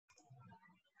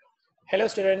Hello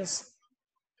students,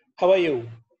 how are you?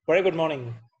 Very good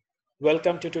morning.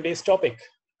 Welcome to today's topic,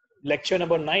 lecture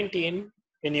number 19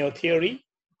 in your theory.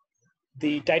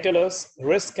 The title is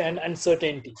Risk and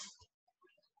Uncertainty.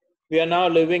 We are now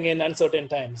living in uncertain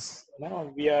times.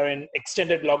 Now we are in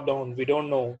extended lockdown. We don't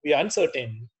know. We are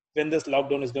uncertain when this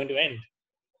lockdown is going to end.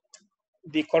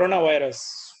 The coronavirus,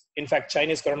 in fact,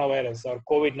 Chinese coronavirus or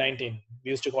COVID-19,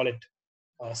 we used to call it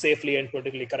safely and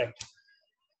politically correct.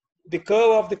 The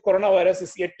curve of the coronavirus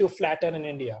is yet to flatten in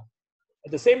India.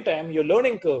 At the same time, your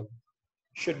learning curve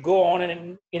should go on in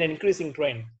an increasing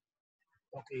trend.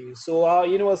 Okay, so our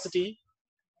university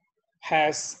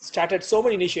has started so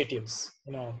many initiatives.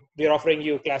 We are offering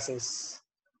you classes.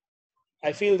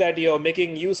 I feel that you're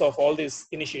making use of all these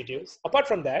initiatives. Apart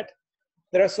from that,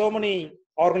 there are so many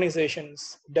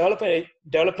organizations,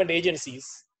 development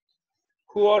agencies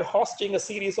who are hosting a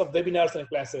series of webinars and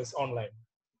classes online.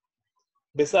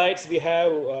 Besides, we have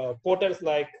portals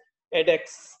like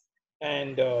edX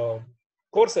and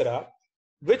Coursera,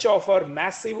 which offer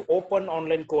massive open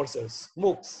online courses,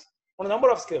 MOOCs, on a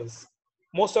number of skills.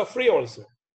 Most are free also.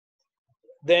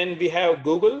 Then we have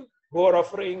Google, who are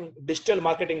offering digital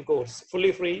marketing course,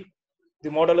 fully free. The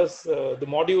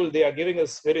module they are giving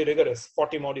is very rigorous,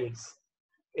 40 modules.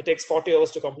 It takes 40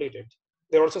 hours to complete it.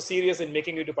 They're also serious in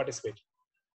making you to participate.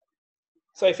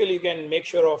 So I feel you can make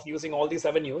sure of using all these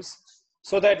avenues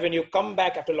so that when you come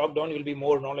back after lockdown, you'll be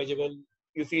more knowledgeable.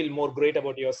 You feel more great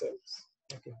about yourselves.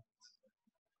 Okay.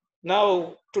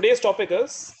 Now, today's topic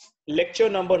is lecture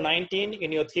number 19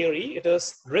 in your theory. It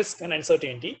is risk and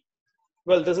uncertainty.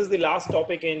 Well, this is the last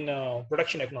topic in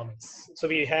production economics. So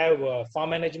we have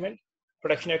farm management,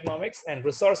 production economics, and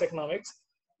resource economics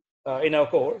in our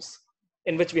course,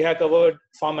 in which we have covered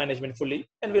farm management fully,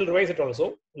 and we'll revise it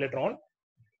also later on.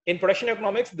 In production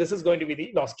economics, this is going to be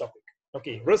the last topic.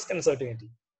 Okay, risk and uncertainty.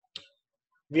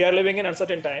 We are living in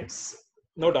uncertain times,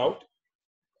 no doubt.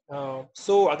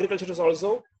 So agriculture is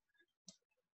also,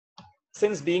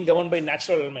 since being governed by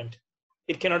natural element,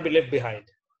 it cannot be left behind.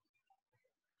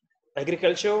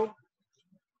 Agriculture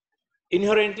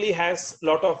inherently has a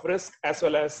lot of risk as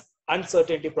well as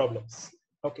uncertainty problems.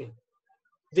 Okay,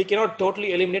 we cannot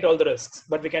totally eliminate all the risks,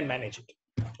 but we can manage it.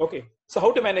 Okay, so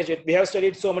how to manage it? We have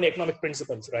studied so many economic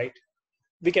principles, right?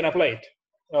 We can apply it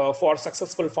for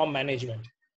successful farm management.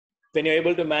 When you're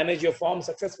able to manage your farm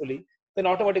successfully, then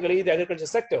automatically the agriculture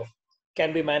sector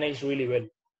can be managed really well.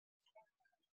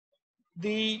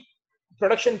 The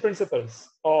production principles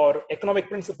or economic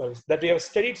principles that we have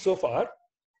studied so far,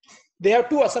 they have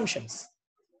two assumptions.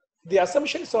 The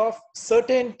assumptions of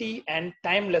certainty and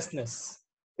timelessness.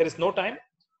 There is no time,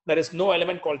 there is no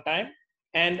element called time,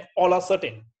 and all are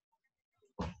certain.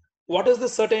 What is the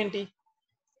certainty?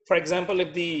 For example,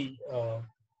 if the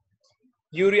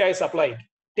urea is applied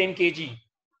 10 kg,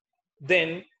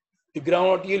 then the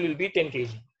groundnut yield will be 10 kg.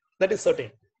 That is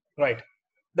certain, right?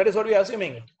 That is what we are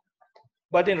assuming it.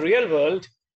 But in real world,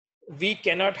 we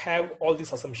cannot have all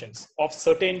these assumptions of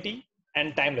certainty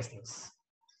and timelessness.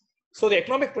 So the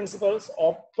economic principles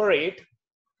operate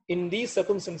in these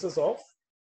circumstances of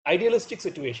idealistic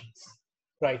situations,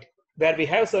 right? Where we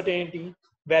have certainty,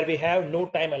 where we have no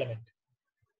time element.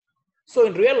 So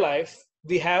in real life,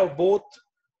 we have both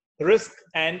risk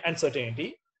and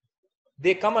uncertainty.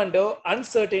 They come under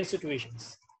uncertain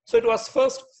situations. So it was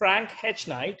first Frank H.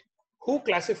 Knight who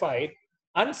classified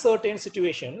uncertain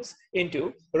situations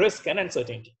into risk and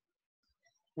uncertainty.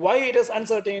 Why it is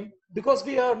uncertain? Because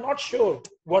we are not sure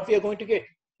what we are going to get.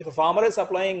 If a farmer is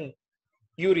applying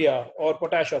urea or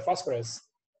potash or phosphorus,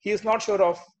 he is not sure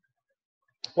of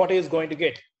what he is going to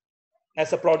get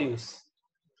as a produce.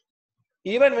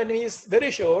 Even when he is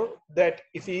very sure that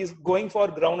if he is going for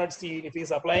groundnut seed, if he is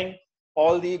applying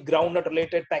all the groundnut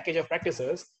related package of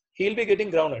practices, he'll be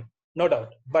getting groundnut, no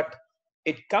doubt. But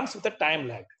it comes with a time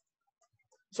lag.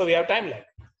 So we have time lag.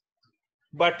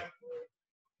 But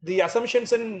the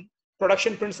assumptions in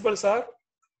production principles are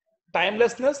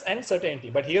timelessness and certainty.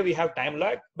 But here we have time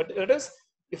lag. But it is,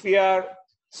 if we are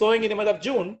sowing in the month of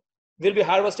June, we'll be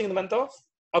harvesting in the month of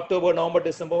October, November,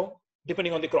 December,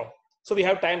 depending on the crop. So we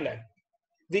have time lag.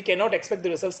 We cannot expect the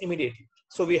results immediately.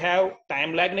 So we have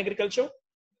time lag in agriculture.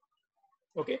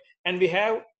 Okay, and we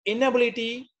have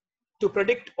inability to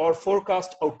predict or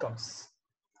forecast outcomes.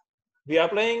 We are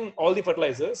applying all the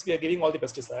fertilizers, we are giving all the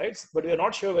pesticides, but we are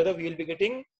not sure whether we will be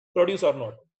getting produce or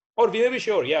not. Or we may be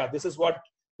sure, yeah, this is what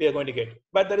we are going to get.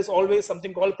 But there is always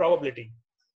something called probability.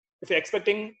 If you're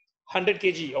expecting 100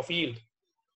 kg of yield,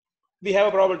 we have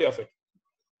a probability of it.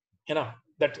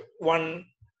 That 1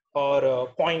 or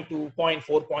 0.2, 0.4,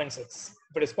 0.6.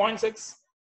 If it is 0.6,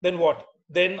 then what?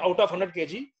 Then out of 100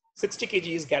 kg, 60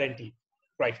 kg is guaranteed,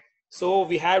 right? So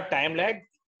we have time lag,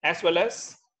 as well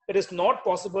as it is not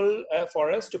possible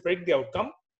for us to predict the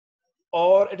outcome,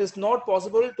 or it is not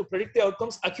possible to predict the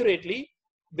outcomes accurately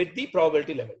with the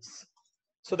probability levels.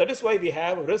 So that is why we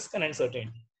have risk and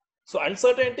uncertainty. So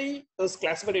uncertainty is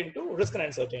classified into risk and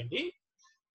uncertainty,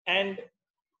 and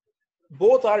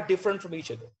both are different from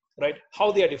each other, right?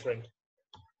 How they are different.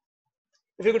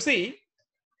 If you could see,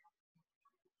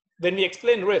 when we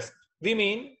explain risk, we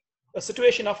mean a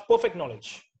situation of perfect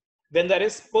knowledge. When there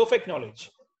is perfect knowledge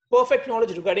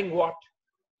regarding what?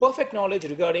 Perfect knowledge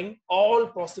regarding all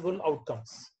possible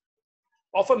outcomes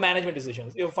of a management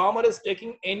decision. If a farmer is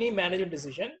taking any management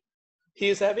decision, he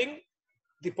is having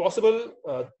the possible,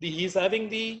 he is having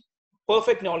the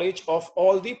perfect knowledge of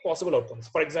all the possible outcomes.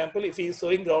 For example, if he is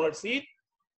sowing groundnut seed,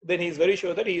 then he is very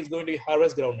sure that he is going to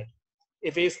harvest groundnut.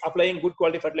 If he is applying good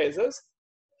quality fertilizers,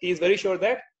 he is very sure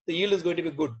that the yield is going to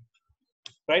be good,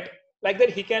 right? Like that,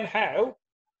 he can have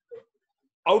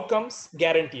outcomes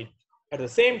guaranteed. At the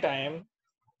same time,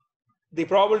 the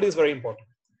probability is very important.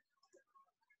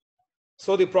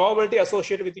 So the probability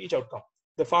associated with each outcome.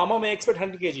 The farmer may expect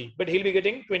 100 kg, but he'll be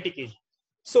getting 20 kg.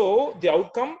 So the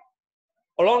outcome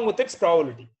along with its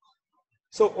probability.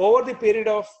 So over the period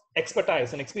of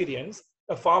expertise and experience,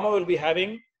 a farmer will be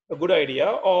having a good idea,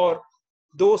 or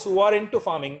those who are into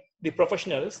farming, the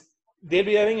professionals, they'll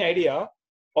be having idea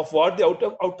of what the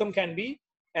outcome can be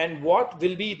and what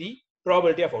will be the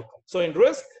probability of outcome. So in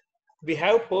risk, we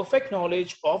have perfect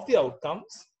knowledge of the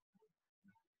outcomes.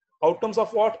 Outcomes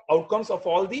of what? Outcomes of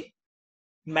all the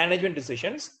management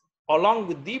decisions, along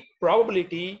with the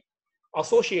probability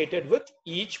associated with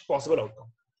each possible outcome.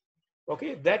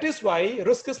 Okay, that is why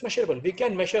risk is measurable. We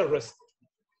can measure risk.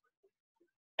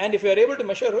 And if we are able to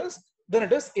measure risk, then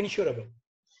it is insurable.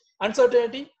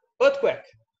 Uncertainty, earthquake.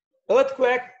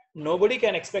 Earthquake, nobody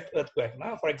can expect earthquake.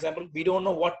 Now, for example, we don't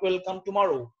know what will come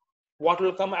tomorrow, what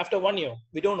will come after 1 year.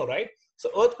 We don't know, right? So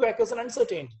earthquake is an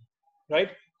uncertainty,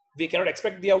 right? We cannot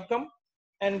expect the outcome,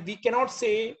 and we cannot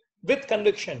say with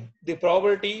conviction the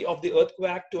probability of the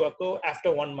earthquake to occur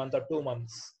after 1 month or 2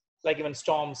 months, like even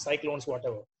storms, cyclones,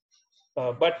 whatever.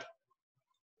 But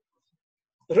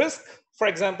risk, for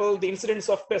example, the incidence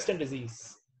of pest and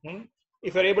disease.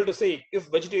 If you're able to say if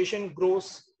vegetation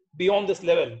grows beyond this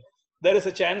level, there is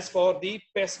a chance for the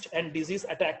pest and disease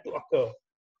attack to occur.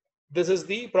 This is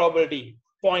the probability,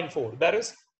 0.4. That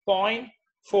is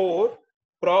 0.4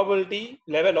 probability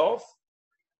level of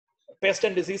pest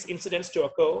and disease incidents to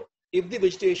occur if the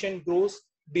vegetation grows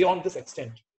beyond this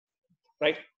extent,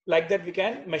 right? Like that, we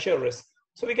can measure risk.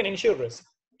 So we can insure risk,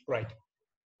 right?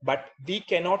 But we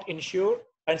cannot insure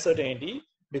uncertainty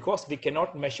because we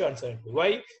cannot measure uncertainty.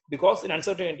 Why? Because in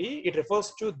uncertainty, it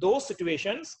refers to those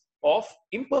situations of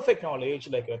imperfect knowledge,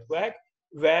 like earthquake,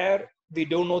 where we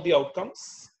don't know the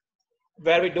outcomes,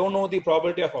 where we don't know the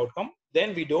probability of outcome.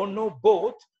 Then we don't know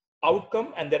both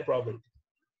outcome and their probability,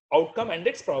 outcome and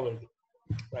its probability,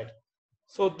 right?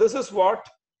 So this is what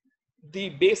the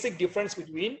basic difference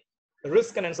between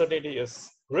risk and uncertainty is.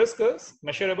 Risk is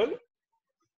measurable,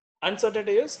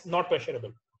 uncertainty is not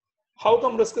measurable. How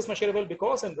come risk is measurable?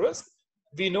 Because in risk,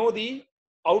 we know the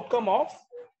outcome of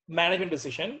management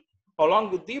decision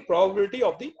along with the probability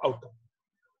of the outcome.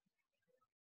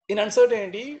 In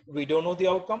uncertainty, we don't know the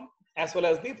outcome as well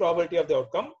as the probability of the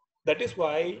outcome. That is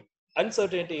why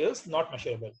uncertainty is not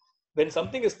measurable. When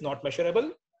something is not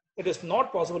measurable, it is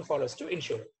not possible for us to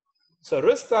insure it. So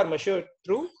risks are measured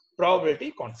through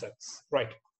probability concepts,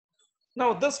 right?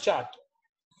 Now this chart,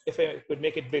 if I could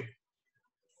make it big,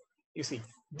 you see,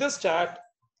 this chart,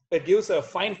 it gives a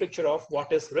fine picture of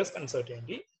what is risk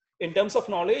uncertainty. In terms of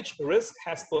knowledge, risk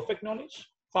has perfect knowledge.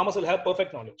 Farmers will have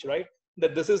perfect knowledge, right?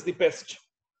 That this is the pest.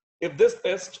 If this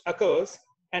pest occurs,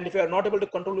 and if you are not able to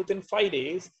control within 5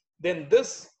 days, then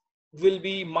this will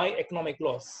be my economic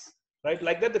loss, right?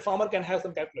 Like that, the farmer can have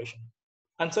some calculation.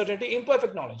 Uncertainty,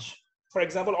 imperfect knowledge. For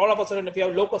example, all of a sudden, if you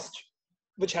have locust,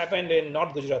 which happened in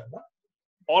North Gujarat,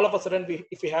 all of a sudden,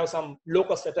 if we have some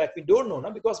locust attack, we don't know,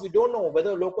 because we don't know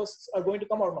whether locusts are going to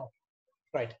come or not,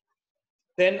 right?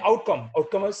 Then outcome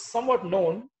is somewhat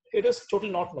known, it is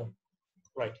totally not known,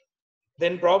 right?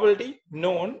 Then probability,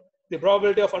 known, the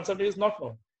probability of uncertainty is not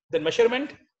known. Then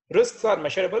measurement, risks are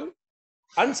measurable,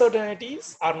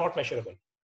 uncertainties are not measurable.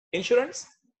 Insurance,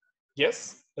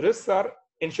 yes, risks are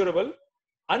insurable,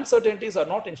 uncertainties are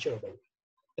not insurable.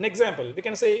 An example, we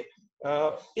can say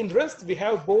in risk, we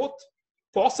have both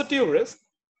positive risk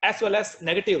as well as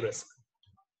negative risk.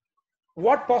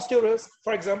 What positive risk?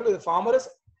 For example, if the farmer is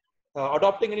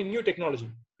adopting any new technology,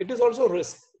 it is also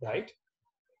risk, right?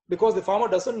 Because the farmer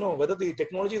doesn't know whether the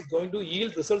technology is going to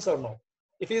yield results or not.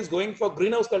 If he is going for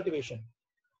greenhouse cultivation,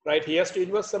 right? He has to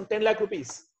invest some 10 lakh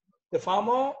rupees. The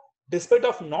farmer, despite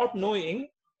of not knowing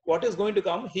what is going to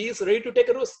come, he is ready to take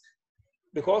a risk,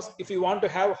 because if you want to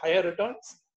have higher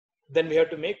returns, then we have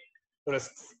to make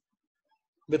risks.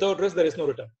 Without risk, there is no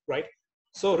return, right?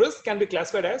 So risk can be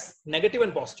classified as negative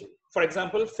and positive. For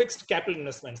example, fixed capital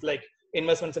investments like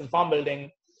investments in farm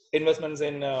building, investments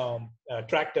in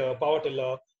tractor, power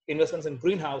tiller, investments in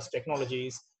greenhouse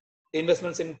technologies,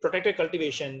 investments in protected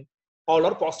cultivation, all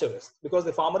are positive risk, because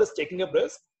the farmer is taking a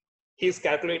risk. He is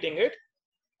calculating it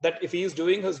that if he is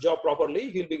doing his job properly,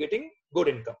 he'll be getting good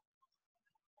income.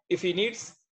 If he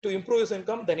needs to improve his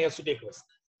income, then he has to take risk.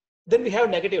 Then we have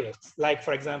negative risks, like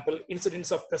for example,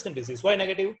 incidents of pest and disease. Why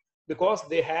negative? Because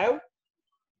they have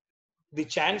the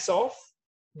chance of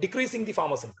decreasing the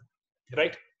farmer's income,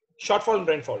 right? Shortfall in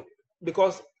rainfall,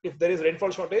 because if there is rainfall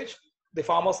shortage, the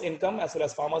farmer's income as well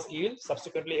as farmer's yield,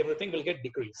 subsequently everything will get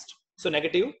decreased. So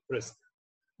negative risk.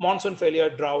 Monsoon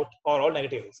failure, drought are all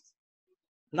negative risks.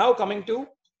 Now coming to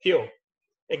here,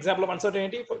 example of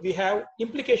uncertainty, we have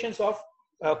implications of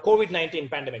COVID-19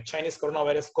 pandemic, Chinese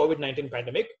coronavirus COVID-19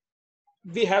 pandemic.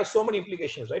 We have so many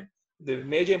implications, right? The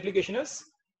major implication is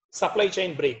supply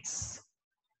chain breaks.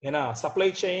 Supply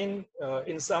chain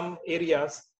in some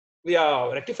areas, we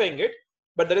are rectifying it,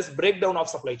 but there is breakdown of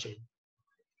supply chain.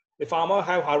 The farmer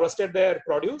have harvested their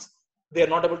produce, they are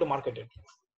not able to market it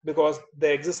because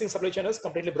the existing supply chain is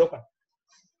completely broken.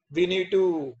 We need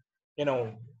to,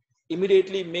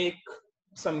 immediately make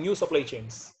some new supply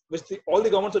chains, which all the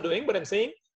governments are doing. But I'm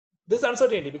saying this is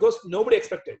uncertainty because nobody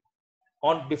expected.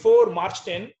 Before March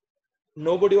 10,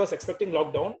 nobody was expecting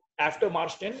lockdown. After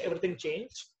March 10, everything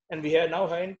changed, and we are now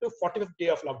heading to 45th day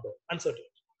of lockdown. Uncertainty.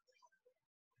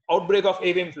 Outbreak of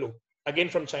avian flu, again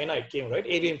from China it came, right?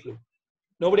 Avian flu.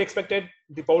 Nobody expected.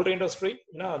 The poultry industry,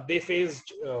 they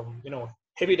faced,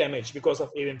 heavy damage because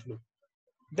of avian flu.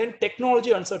 Then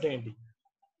technology uncertainty.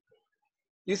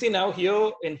 You see now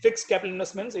here in fixed capital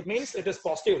investments, it means it is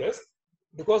positive risk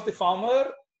because the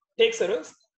farmer takes a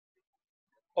risk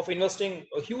of investing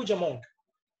a huge amount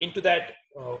into that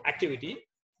activity,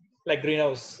 like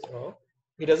greenhouse.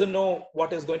 He doesn't know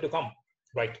what is going to come,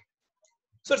 right?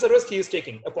 So it's a risk he is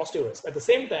taking, a positive risk. At the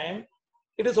same time,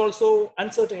 it is also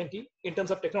uncertainty in terms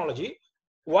of technology.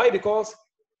 Why? Because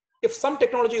if some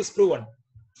technology is proven,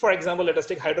 for example, let us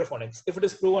take hydroponics. If it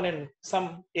is proven in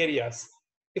some areas,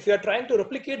 if you are trying to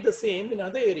replicate the same in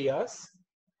other areas,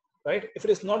 right? If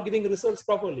it is not giving results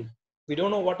properly, we don't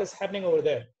know what is happening over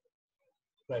there,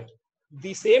 right?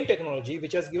 The same technology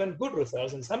which has given good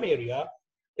results in some area,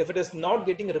 if it is not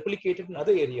getting replicated in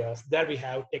other areas, there we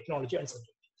have technology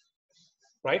uncertainty,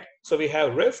 right? So we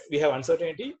have risk, we have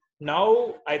uncertainty.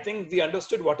 Now I think we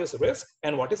understood what is risk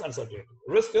and what is uncertainty.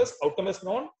 Risk is outcome is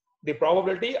known, the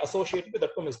probability associated with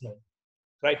outcome is known,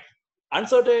 right?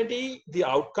 Uncertainty, the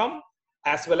outcome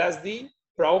as well as the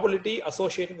probability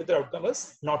associated with the outcome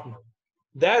is not known.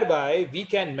 Thereby, we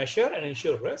can measure and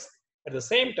ensure risk. At the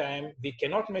same time, we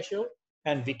cannot measure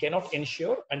and we cannot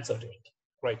ensure uncertainty,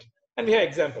 right? And we have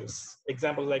examples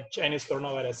like Chinese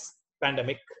coronavirus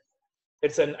pandemic.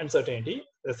 It's an uncertainty.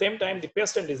 At the same time, the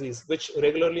pest and disease, which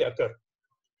regularly occur,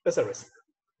 is a risk.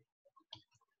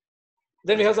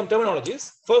 Then we have some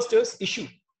terminologies. First is issue.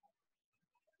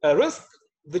 A risk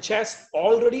which has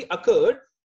already occurred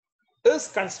is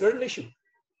considered an issue,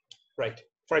 right?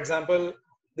 For example,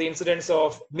 the incidence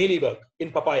of mealybug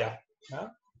in papaya.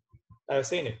 I have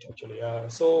seen it actually.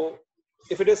 So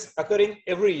if it is occurring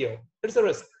every year, it's a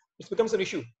risk. It becomes an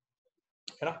issue.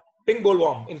 Pink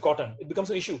bollworm in cotton, it becomes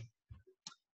an issue.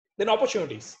 Then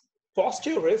opportunities.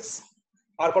 Positive risks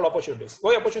are called opportunities.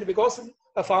 Why opportunity? Because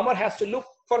a farmer has to look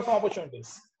for some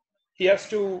opportunities. He has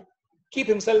to keep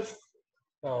himself,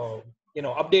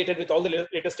 updated with all the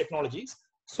latest technologies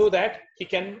so that he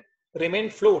can remain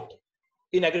afloat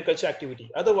in agriculture activity.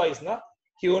 Otherwise,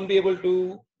 he won't be able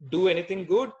to do anything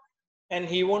good and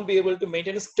he won't be able to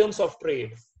maintain his terms of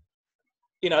trade.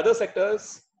 In other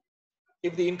sectors,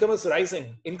 if the income is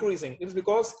increasing, it's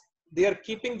because they are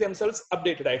keeping themselves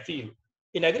updated, I feel.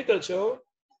 In agriculture,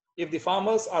 if the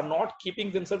farmers are not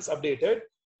keeping themselves updated,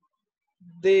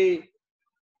 they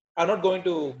are not going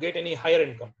to get any higher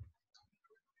income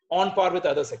on par with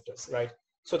other sectors, right?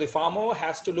 So the farmer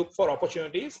has to look for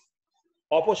opportunities.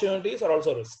 Opportunities are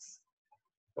also risks.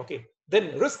 Okay.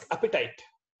 Then risk appetite.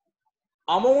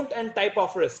 Amount and type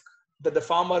of risk that the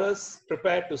farmer is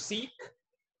prepared to seek,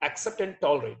 accept and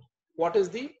tolerate. What is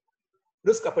the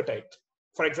risk appetite?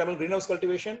 For example, greenhouse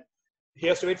cultivation, he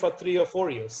has to wait for 3 or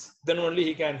 4 years. Then only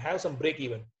he can have some break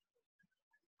even,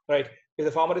 right? If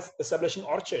the farmer is establishing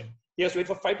orchard, he has to wait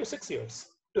for 5 to 6 years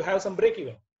to have some break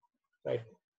even, right?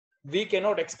 We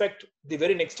cannot expect the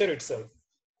very next year itself.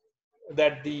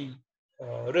 that the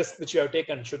risk which you have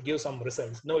taken should give some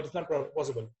results. No, it is not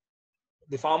possible.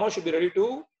 The farmer should be ready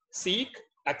to seek,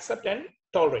 accept, and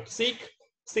tolerate.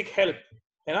 Seek help.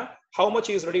 You know, how much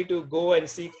he is ready to go and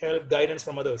seek help, guidance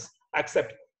from others.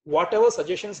 Accept whatever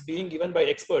suggestions being given by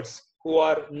experts who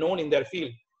are known in their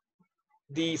field.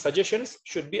 The suggestions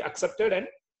should be accepted and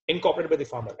incorporated by the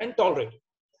farmer, and tolerate.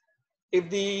 If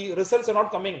the results are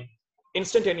not coming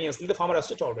instantaneously, the farmer has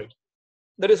to tolerate.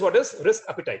 That is what is risk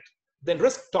appetite. Then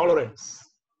risk tolerance.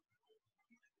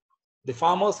 The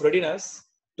farmer's readiness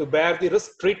to bear the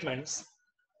risk treatments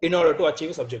in order to achieve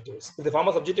his objectives. If the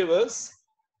farmer's objective is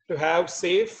to have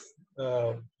safe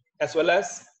as well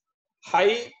as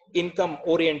high income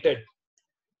oriented,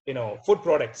 food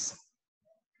products,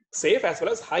 safe as well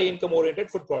as high income oriented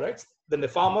food products, then the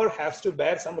farmer has to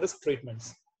bear some risk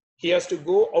treatments. He has to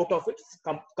go out of its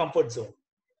comfort zone.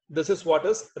 This is what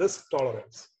is risk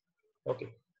tolerance.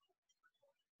 Okay.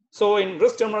 So in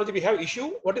risk terminology, we have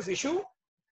issue. What is issue?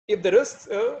 If the risks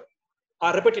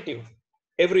are repetitive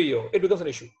every year, it becomes an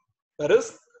issue. A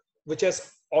risk which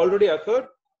has already occurred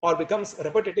or becomes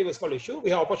repetitive is called issue. We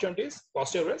have opportunities,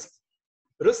 positive risk.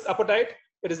 Risk appetite,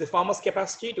 it is the farmer's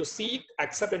capacity to seek,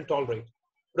 accept, and tolerate.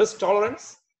 Risk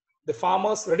tolerance, the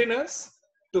farmer's readiness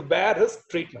to bear risk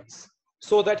treatments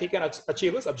so that he can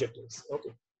achieve his objectives.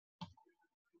 Okay.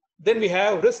 Then we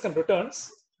have risk and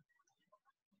returns.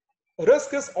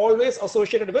 Risk is always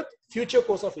associated with future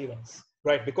course of events,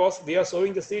 right? Because we are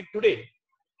sowing the seed today,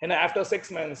 and after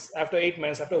 6 months, after 8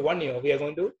 months, after 1 year, we are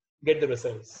going to get the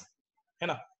results.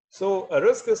 So a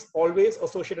risk is always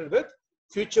associated with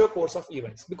future course of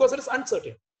events because it is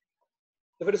uncertain.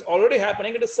 If it is already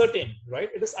happening, it is certain, right?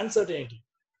 It is uncertainty.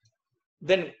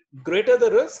 Then greater the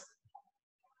risk,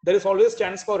 there is always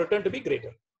chance for return to be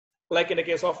greater. Like in the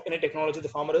case of any technology, the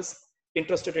farmer is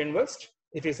interested to invest.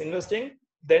 If he is investing,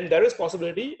 then there is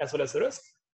possibility as well as risk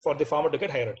for the farmer to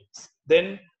get higher returns.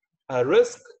 Then a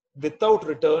risk without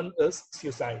return is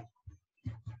suicide.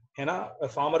 A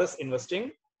farmer is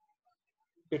investing.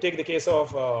 You take the case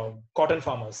of cotton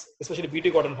farmers, especially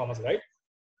BT cotton farmers, right?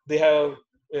 They have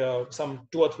some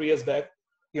 2 or 3 years back,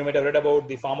 you might have read about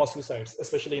the farmer suicides,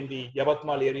 especially in the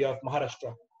Yavatmal area of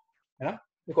Maharashtra,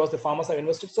 because the farmers have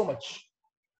invested so much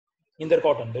in their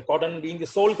cotton being the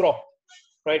sole crop,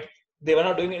 right? They were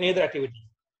not doing any other activity.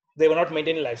 They were not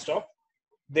maintaining livestock.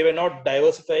 They were not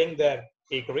diversifying their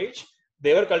acreage.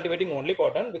 They were cultivating only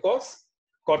cotton because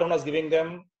cotton was giving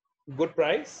them good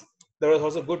price. There was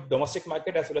also good domestic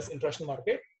market as well as international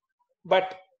market.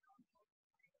 But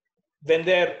when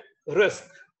their risk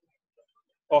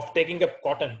of taking up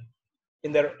cotton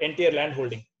in their entire land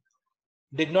holding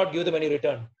did not give them any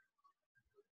return,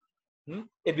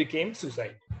 it became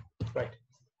suicide, right?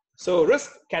 So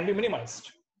risk can be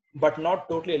minimized, but not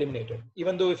totally eliminated.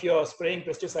 Even though if you are spraying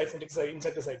pesticides,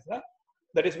 insecticides,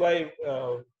 that is why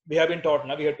we have been taught,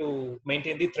 we have to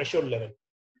maintain the threshold level.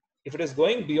 If it is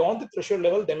going beyond the threshold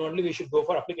level, then only we should go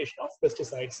for application of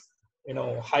pesticides,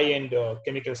 high-end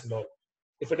chemicals and all.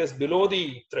 If it is below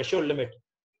the threshold limit,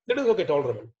 that is okay,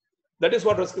 tolerable. That is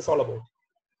what risk is all about.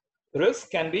 Risk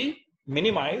can be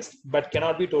minimized, but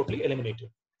cannot be totally eliminated.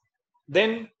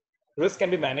 Then risk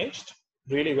can be managed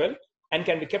really well and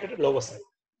can be kept at a lower side.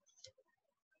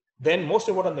 Then most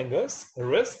important thing is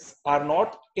risks are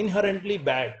not inherently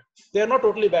bad. They are not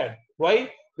totally bad.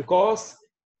 Why? Because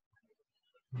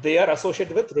they are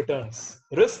associated with returns.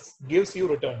 Risks gives you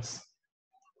returns.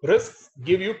 Risks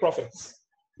give you profits.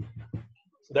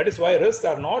 So that is why risks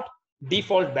are not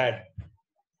default bad.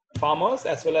 Farmers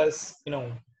as well as,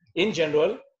 in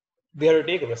general, we have to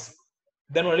take risks.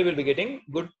 Then only we'll be getting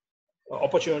good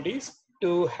opportunities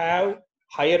to have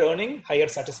higher earning, higher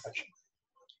satisfaction.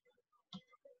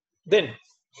 Then,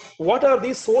 what are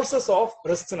the sources of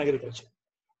risks in agriculture?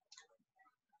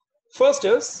 First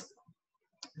is,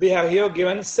 we have here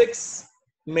given 6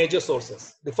 major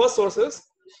sources. The first source is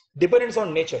dependence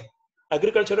on nature.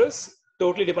 Agriculture is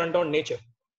totally dependent on nature.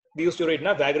 We used to read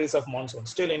vagaries of monsoon.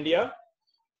 Still India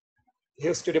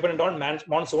is to dependent on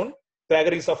monsoon,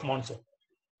 vagaries of monsoon.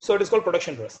 So it is called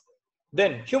production risk.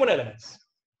 Then human elements.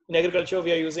 In agriculture,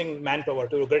 we are using manpower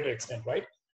to a greater extent, right?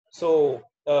 So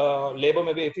labor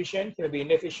may be efficient, he may be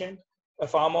inefficient. A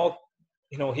farmer,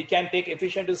 he can take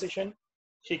efficient decision,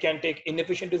 he can take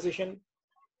inefficient decision,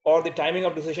 or the timing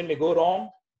of decision may go wrong.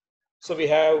 So we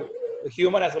have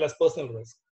human as well as personal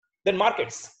risk. Then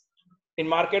markets. In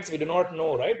markets, we do not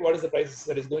know, right, what is the price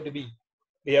that is going to be.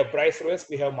 We have price risk,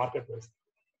 we have market risk.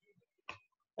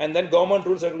 And then government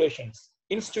rules, regulations,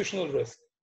 institutional risk.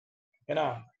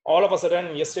 All of a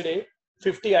sudden, yesterday,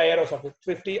 50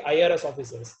 IRS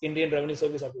officers, Indian Revenue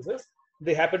Service officers,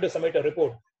 they happened to submit a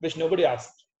report which nobody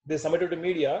asked. they submitted to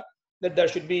media that there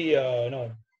should be,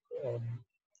 um,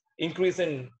 increase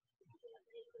in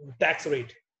tax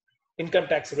rate, income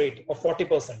tax rate of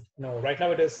 40%. Right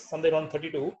now it is something around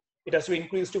 32. It has to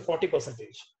increase to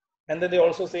 40%. And then they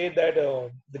also say that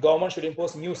the government should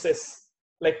impose new cess,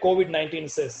 like COVID-19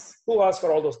 cess. Who asked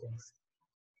for all those things?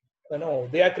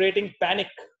 They are creating panic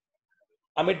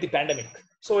amid the pandemic.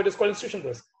 So it is called institutional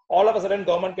risk. All of a sudden,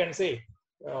 government can say,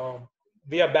 uh,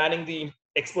 we are banning the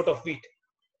export of wheat.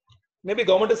 Maybe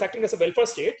government is acting as a welfare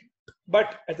state,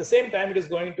 but at the same time, it is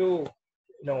going to,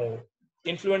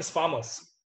 influence farmers,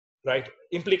 right?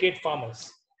 Implicate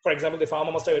farmers. For example, the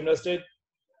farmer must have invested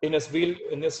in his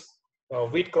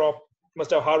wheat crop, must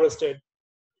have harvested.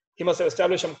 He must have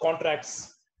established some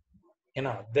contracts.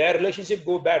 Their relationship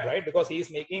go bad, right? Because he is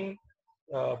making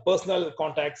personal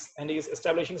contacts and he is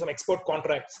establishing some export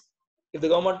contracts. If the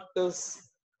government is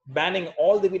banning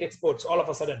all the wheat exports all of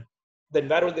a sudden, then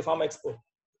where will the farmer export?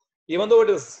 Even though it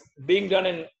is being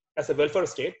done as a welfare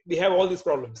state, we have all these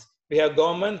problems. We have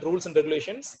government rules and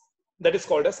regulations that is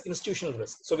called as institutional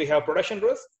risk. So we have production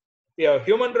risk, we have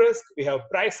human risk, we have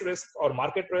price risk or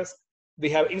market risk, we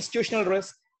have institutional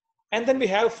risk, and then we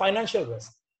have financial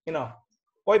risk.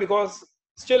 Why? Because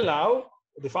still now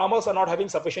the farmers are not having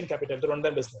sufficient capital to run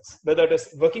their business, whether it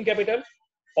is working capital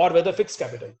or whether fixed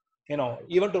capital.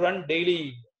 Even to run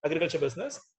daily agriculture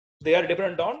business, they are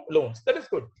dependent on loans. That is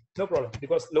good, no problem,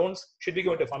 because loans should be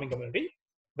given to farming community,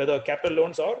 whether capital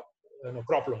loans or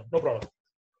crop loan, no problem.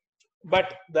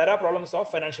 But there are problems of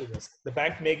financial risk. The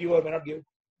bank may give or may not give.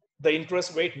 The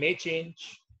interest rate may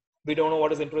change. We don't know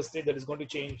what is interest rate that is going to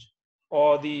change.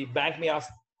 Or the bank may ask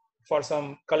for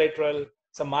some collateral,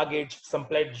 some mortgage, some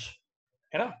pledge.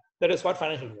 That is what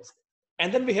financial risk.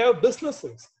 And then we have business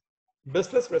risk.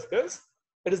 Business risk is,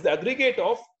 it is the aggregate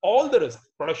of all the risk: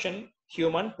 production,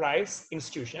 human, price,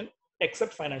 institution,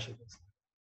 except financial risk.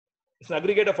 It's an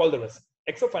aggregate of all the risk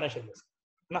except financial risk.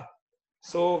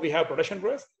 So we have production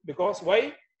risk, because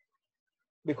why?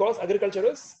 Because agriculture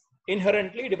is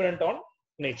inherently dependent on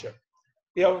nature.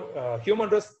 We have human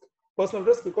risk, personal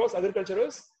risk, because agriculture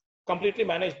is completely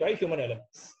managed by human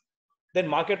elements. Then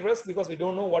market risk, because we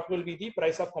don't know what will be the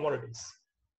price of commodities,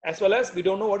 as well as we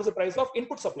don't know what is the price of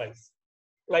input supplies.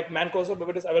 Like mancoso, if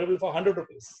it is available for 100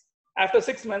 rupees, after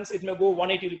 6 months it may go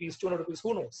 180 rupees, 200 rupees,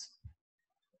 who knows?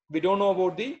 We don't know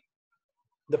about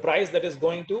the price that is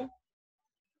going to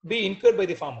be incurred by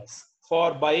the farmers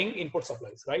for buying input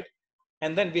supplies, right?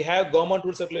 And then we have government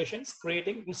rules regulations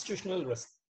creating institutional risk.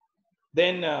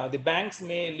 Then the banks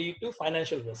may lead to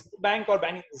financial risk, bank or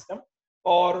banking system,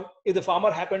 or if the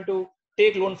farmer happen to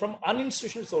take loan from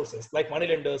uninstitutional sources like money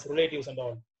lenders, relatives and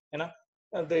all,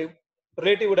 the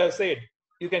relative would have said,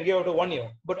 you can give out to 1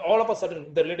 year, but all of a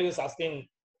sudden the relative is asking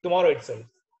tomorrow itself.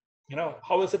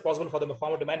 How is it possible for the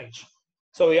farmer to manage?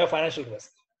 So we have financial risk.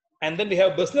 And then we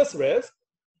have business risk,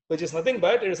 which is nothing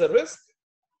but it is a risk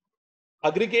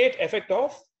aggregate effect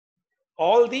of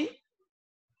all the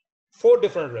 4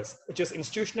 different risks, which is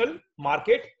institutional,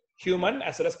 market, human,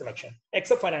 as well as production,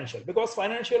 except financial, because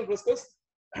financial risk is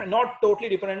not totally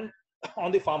dependent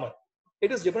on the farmer.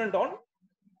 It is dependent on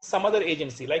some other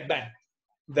agency like bank.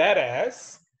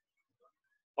 Whereas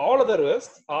all other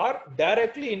risks are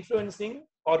directly influencing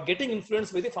or getting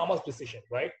influenced by the farmer's decision,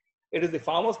 right? It is the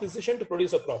farmer's decision to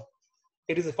produce a crop.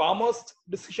 It is the farmer's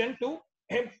decision to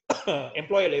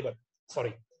employ a labor.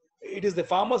 Sorry. It is the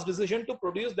farmer's decision to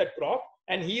produce that crop,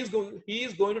 and he is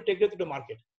going to take it to the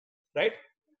market, right?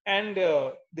 And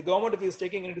the government, if he is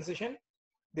taking any decision,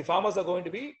 the farmers are going to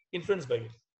be influenced by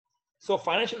it. So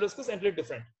financial risk is entirely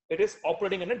different. It is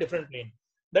operating in a different plane.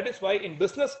 That is why in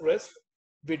business risk,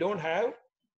 we don't have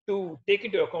to take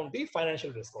into account the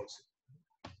financial risk also.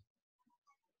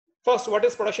 First, what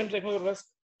is production technical risk?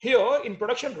 Here in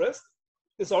production risk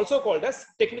is also called as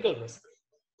technical risk.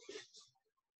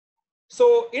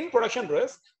 So in production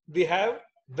risk, we have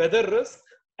weather risk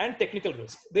and technical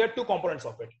risk. There are 2 components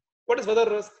of it. What is weather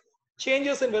risk?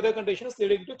 Changes in weather conditions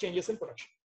leading to changes in production.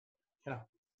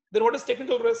 Then what is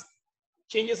technical risk?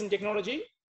 Changes in technology.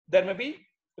 There may be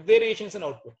variations in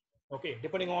output, okay,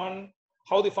 depending on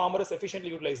how the farmer is efficiently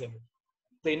utilizing it.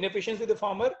 The inefficiency of the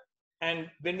farmer, and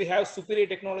when we have superior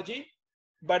technology,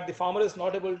 but the farmer is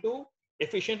not able to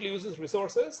efficiently use his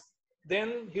resources,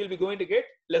 then he will be going to get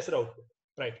lesser output,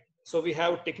 right? So we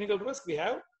have technical risk, we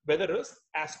have weather risk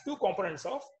as 2 components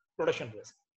of production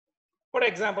risk. For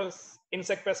examples,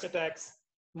 insect pest attacks,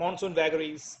 monsoon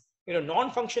vagaries,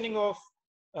 non-functioning of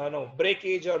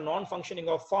breakage or non-functioning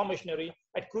of farm machinery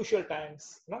at crucial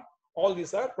times. All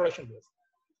these are production risk.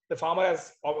 The farmer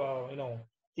has,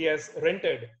 he has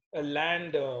rented a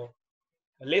land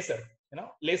laser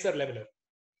leveler,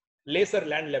 laser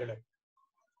land leveler.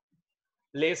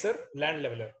 Laser land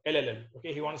leveler, LLL.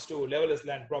 Okay, he wants to level his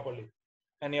land properly,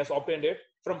 and he has obtained it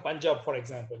from Punjab, for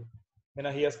example.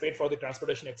 He has paid for the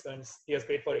transportation expense, he has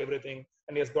paid for everything,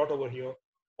 and he has brought over here.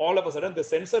 All of a sudden, the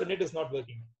sensor in it is not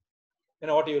working.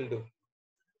 What you will do?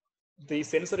 The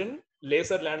sensor in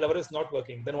laser land leveler is not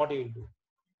working. Then what you will do?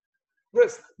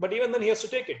 Risk. But even then, he has to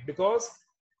take it, because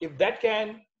if that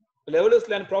can level his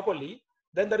land properly,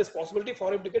 then there is possibility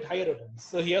for him to get higher returns.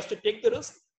 So he has to take the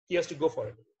risk. He has to go for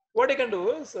it. What he can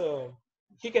do is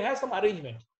he can have some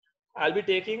arrangement. I'll be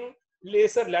taking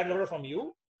laser land leveler from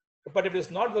you, but if it's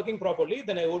not working properly,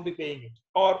 then I won't be paying it,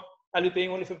 or I'll be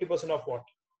paying only 50% of what.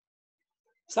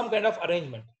 Some kind of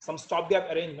arrangement, some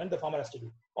stopgap arrangement the farmer has to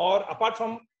do. Or apart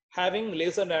from having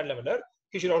laser land leveler,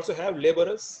 he should also have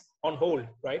laborers on hold,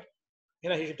 right?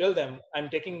 He should tell them, I'm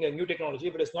taking a new technology,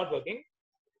 but it's not working.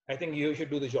 I think you should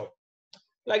do the job.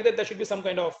 Like that, there should be some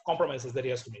kind of compromises that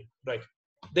he has to make, right?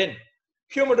 Then,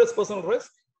 human risk, personal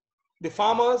risk. The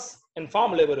farmers and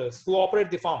farm laborers who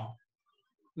operate the farm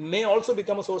may also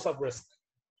become a source of risk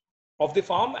of the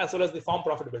farm as well as the farm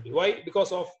profitability. Why?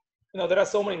 Because of, there are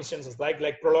so many instances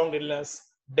like prolonged illness,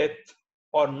 death,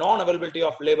 or non-availability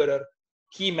of laborer,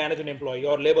 key management employee,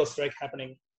 or labor strike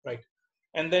happening, right?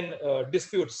 And then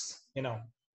disputes,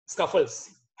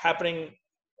 scuffles happening,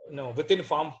 within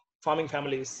farming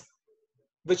families,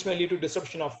 which may lead to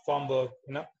disruption of farm work.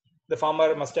 The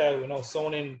farmer must have,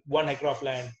 sown in 1 acre of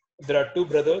land. If there are 2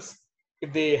 brothers,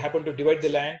 if they happen to divide the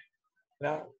land,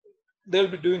 they'll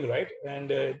be doing right, and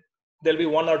there'll be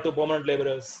 1 or 2 permanent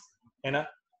laborers.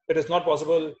 It is not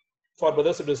possible for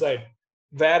brothers to decide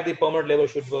where the permanent labor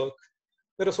should work.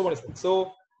 There are so many things.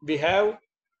 So we have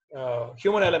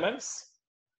human elements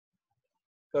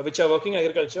which are working in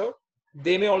agriculture.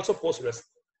 They may also pose risk.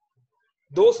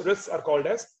 Those risks are called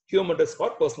as human risk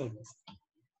or personal risk.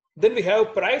 Then we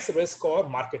have price risk or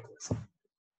market risk.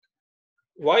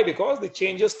 Why? Because the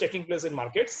changes taking place in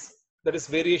markets, that is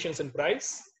variations in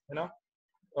price,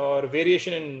 or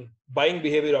variation in buying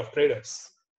behavior of traders,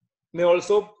 may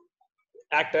also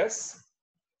act as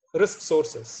risk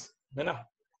sources.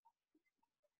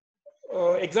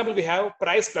 Example, we have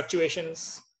price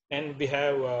fluctuations, and we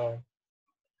have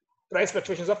price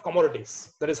fluctuations of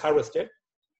commodities that is harvested,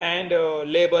 and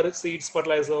labor, seeds,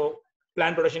 fertilizer,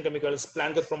 plant protection chemicals,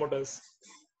 plant growth promoters,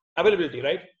 availability,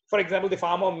 right? For example, the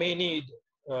farmer may need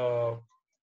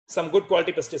some good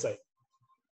quality pesticide.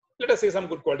 Let us say some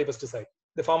good quality pesticide.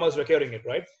 The farmer is requiring it,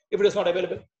 right? If it is not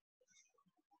available,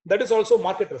 that is also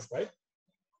market risk, right?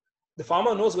 The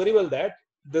farmer knows very well that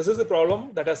this is the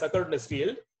problem that has occurred in his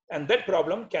field, and that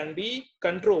problem can be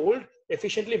controlled,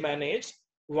 efficiently managed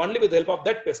only with the help of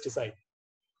that pesticide,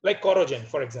 like corrosion,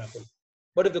 for example.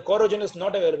 But if the corrosion is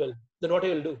not available, then what he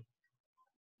will do?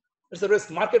 It's a risk,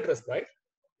 market risk, right?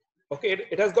 Okay,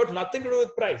 it has got nothing to do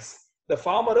with price. The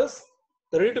farmer is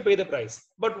ready to pay the price.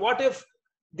 But what if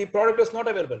the product is not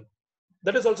available?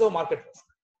 That is also a market risk.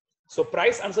 So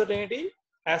price uncertainty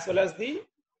as well as the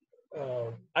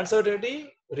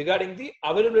uncertainty regarding the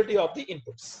availability of the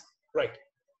inputs, right?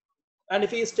 And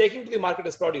if he is taking to the market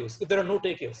as produce, if there are no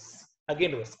takers,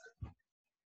 again risk.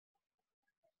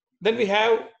 Then we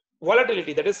have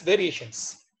volatility, that is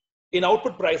variations in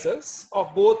output prices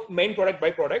of both main product,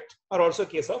 byproduct, are also a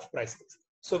case of price risk.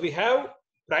 So we have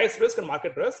price risk and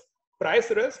market risk. Price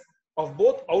risk of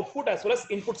both output as well as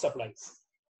input supplies.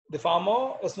 The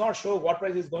farmer is not sure what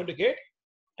price he is going to get,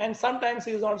 and sometimes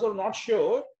he is also not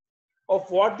sure of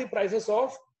what the prices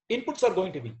of inputs are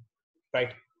going to be,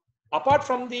 right? Apart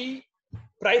from the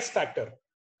price factor,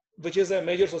 which is a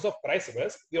major source of price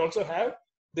risk, we also have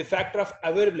the factor of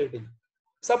availability.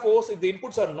 Suppose if the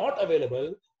inputs are not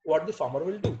available, what the farmer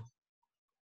will do?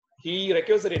 He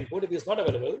requires the input. If it is not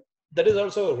available, that is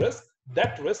also a risk.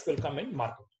 That risk will come in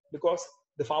market, because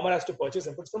the farmer has to purchase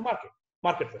inputs from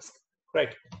market risk,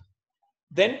 right?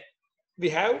 Then we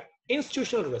have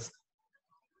institutional risk.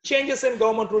 Changes in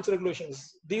government rules and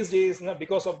regulations. These days,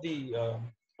 because of the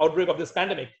outbreak of this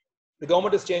pandemic, the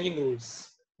government is changing rules.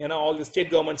 All the state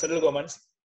governments, central governments,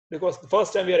 because the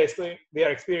first time we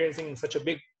are experiencing such a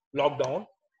big lockdown,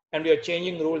 and we are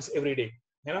changing rules every day.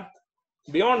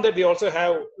 Beyond that, we also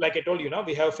have, like I told you,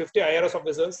 we have 50 IRS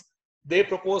officers. They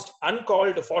proposed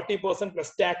uncalled 40%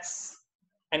 plus tax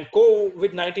and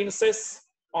COVID-19 cess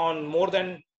on more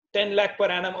than 10 lakh per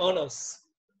annum earners.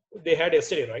 They had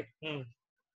yesterday, right?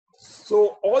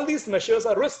 So all these measures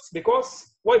are risks,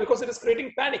 because why? Because it is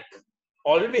creating panic.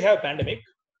 Already we have pandemic.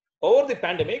 Over the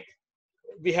pandemic,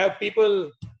 we have people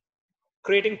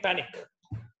creating panic.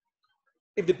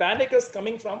 If the panic is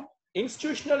coming from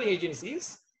institutional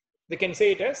agencies, we can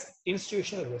say it as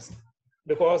institutional risk.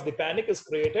 because the panic is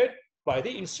created by the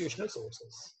institutional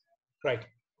sources, right?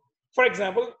 For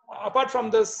example, apart from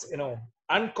this,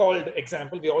 uncalled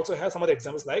example, we also have some other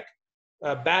examples like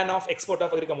ban of export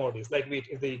of agri commodities like wheat.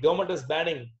 If the government is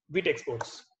banning wheat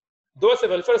exports, though as a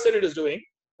welfare state it is doing.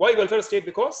 Why welfare state?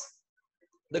 Because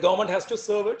the government has to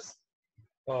serve its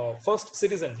first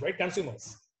citizens, right?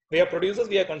 Consumers. We are producers,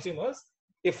 we are consumers.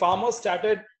 If farmers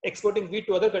started exporting wheat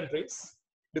to other countries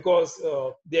because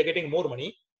they are getting more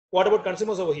money, what about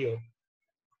consumers over here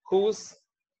whose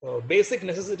basic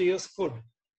necessity is food,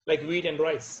 like wheat and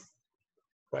rice,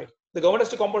 right? The government has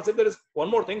to compensate. There is one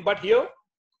more thing, but here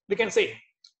we can say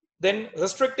then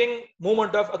restricting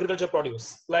movement of agriculture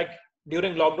produce, like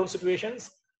during lockdown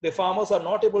situations, the farmers are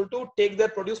not able to take their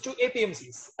produce to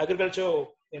APMCs, agriculture,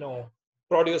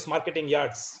 produce marketing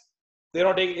yards. They're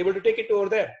not able to take it over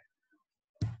there.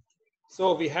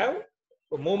 So we have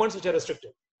movements which are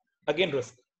restricted. Again,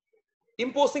 risk.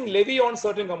 Imposing levy on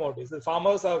certain commodities. The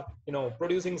farmers are,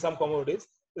 producing some commodities.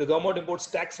 The government imports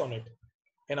tax on it.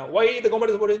 Why the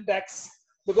government is imposing tax?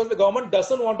 Because the government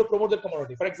doesn't want to promote the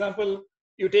commodity. For example,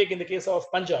 you take in the case of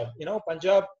Punjab.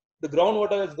 Punjab, the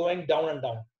groundwater is going down and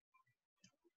down.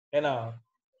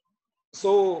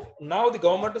 So now the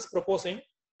government is proposing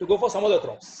to go for some other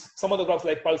crops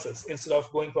like pulses instead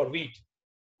of going for wheat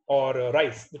or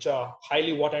rice, which are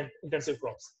highly water intensive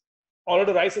crops.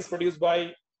 Already rice is produced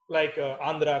by like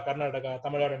Andhra, Karnataka,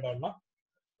 Tamil Nadu and all,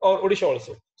 or Odisha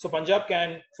also. So Punjab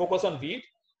can focus on wheat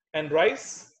and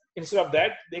rice. Instead of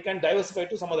that, they can diversify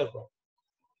to some other crop.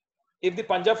 If the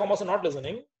Punjab farmers are not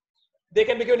listening, they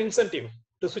can be given incentive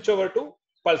to switch over to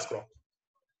pulse crop.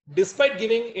 Despite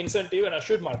giving incentive and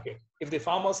assured market, if the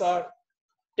farmers are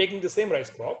taking the same rice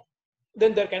crop,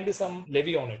 then there can be some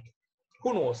levy on it.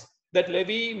 Who knows? That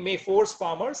levy may force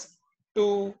farmers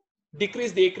to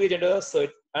decrease the acreage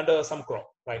under some crop,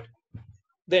 right?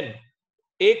 Then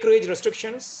acreage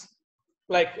restrictions,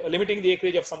 like limiting the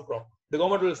acreage of some crop. The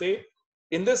government will say,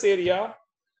 in this area,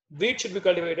 wheat should be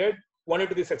cultivated only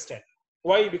to this extent.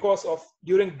 Why? Because of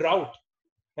during drought,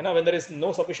 when there is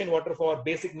no sufficient water for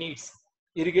basic needs,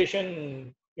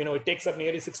 irrigation, it takes up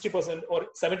nearly 60% or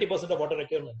 70% of water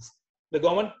requirements. The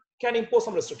government can impose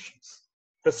some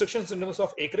restrictions in terms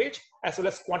of acreage as well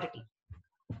as quantity.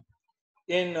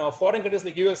 In foreign countries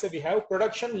like USA, we have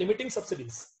production limiting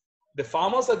subsidies. The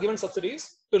farmers are given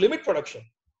subsidies to limit production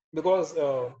because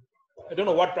I don't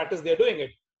know what practice they are doing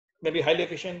it. Maybe highly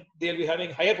efficient, they'll be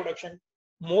having higher production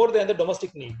more than the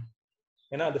domestic need.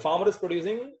 The farmer is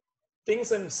producing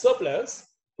things in surplus,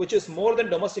 which is more than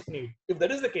domestic need. If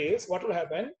that is the case, what will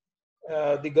happen?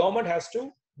 The government has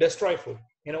to destroy food.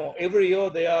 Every year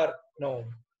they are,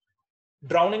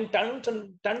 drowning tons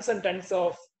and tons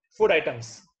of food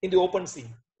items in the open sea.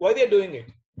 Why they are doing it?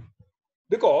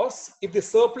 Because if the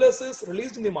surplus is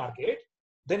released in the market,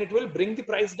 then it will bring the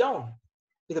price down.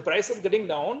 If the price is getting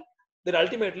down, then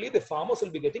ultimately the farmers will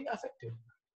be getting affected.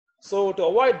 So to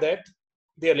avoid that,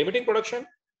 they are limiting production.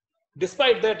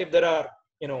 Despite that, if there are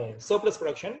surplus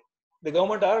production, the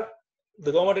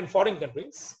government in foreign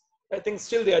countries, I think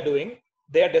still they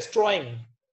are destroying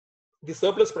the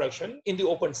surplus production in the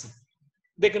open sea.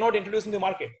 They cannot introduce in the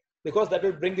market because that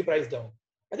will bring the price down.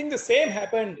 I think the same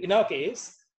happened in our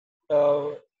case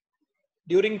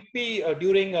during PL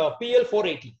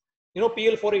 480.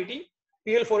 PL 480.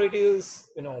 PL 480 is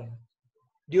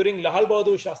during Lal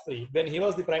Bahadur Shastri, when he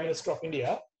was the Prime Minister of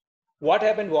India. What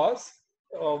happened was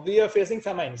we are facing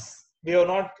famines. We are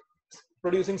not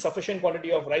producing sufficient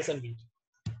quantity of rice and wheat.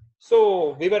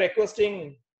 So we were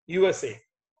requesting USA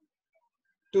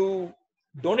to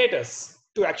donate us,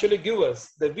 to actually give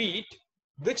us the wheat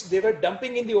which they were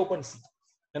dumping in the open sea.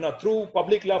 Through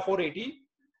Public Law 480,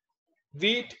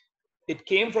 wheat, it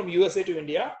came from USA to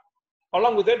India.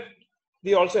 Along with it,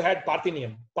 we also had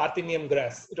Parthenium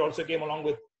grass. It also came along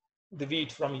with the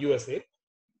wheat from USA.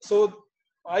 So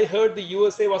I heard the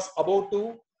USA was about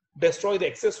to destroy the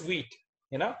excess wheat,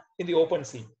 in the open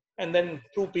sea. And then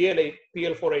through PL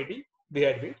 480, we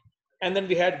had wheat. And then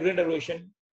we had green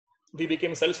revolution. We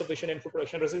became self-sufficient in food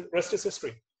production. Rest is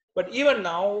history. But even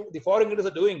now, the foreign countries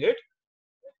are doing it.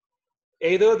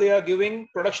 Either they are giving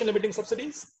production limiting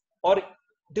subsidies, or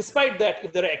despite that,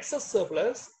 if there are excess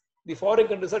surplus, the foreign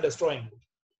countries are destroying it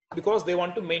because they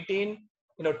want to maintain,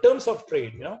 terms of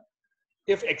trade.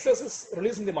 If excess is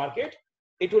released in the market,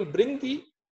 it will bring the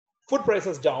food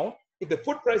prices down. If the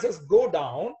food prices go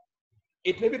down,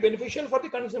 it may be beneficial for the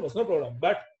consumers, no problem.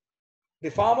 But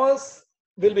the farmers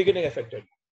will be getting affected.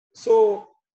 So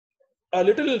a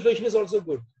little inflation is also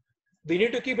good. We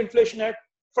need to keep inflation at,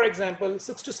 for example,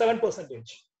 6 to 7%.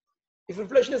 If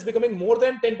inflation is becoming more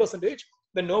than 10%,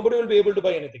 then nobody will be able to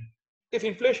buy anything. If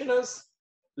inflation is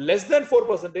less than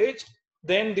 4%,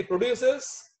 then the producers,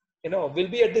 will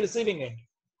be at the receiving end.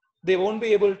 They won't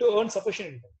be able to earn sufficient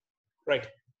income, right?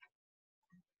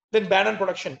 Then ban on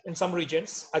production in some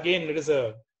regions. Again, it is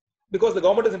because the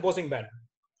government is imposing ban.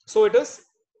 So it is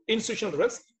institutional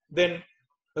risk. Then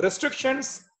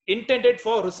restrictions intended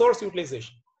for resource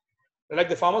utilization. Like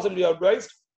the farmers will be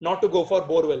advised not to go for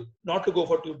borewell, not to go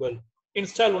for tube well.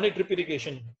 Install only drip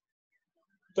irrigation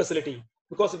facility.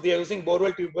 Because if they are using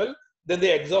borewell, tube well, then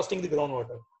they are exhausting the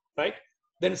groundwater, right?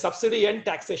 Then subsidy and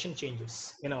taxation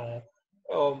changes.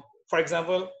 For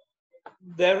example,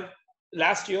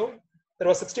 last year there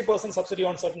was 60% subsidy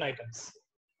on certain items,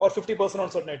 or 50%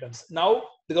 on certain items. Now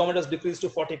the government has decreased to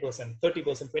 40%,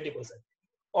 30%, 20%,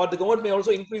 or the government may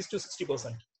also increase to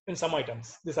 60% in some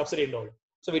items, the subsidy and all.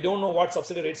 So we don't know what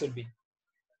subsidy rates will be.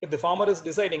 If the farmer is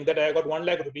deciding that I got 1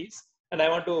 lakh rupees and I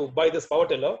want to buy this power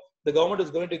tiller, the government is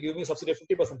going to give me subsidy of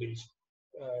 50%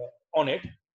 on it.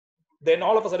 Then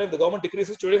all of a sudden, if the government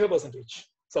decreases 25%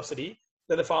 subsidy,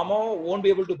 then the farmer won't be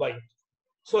able to buy it.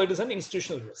 So it is an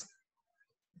institutional risk,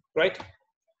 right?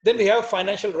 Then we have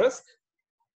financial risk.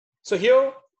 So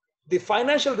here, the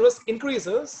financial risk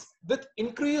increases with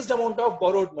increased amount of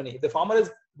borrowed money. The farmer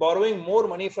is borrowing more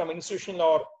money from institutional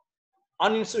or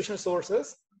uninstitutional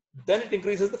sources, then it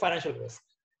increases the financial risk.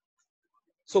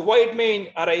 So why it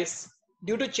may arise?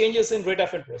 Due to changes in rate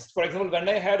of interest. For example, when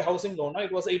I had housing loan,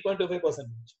 it was 8.25%.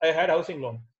 I had housing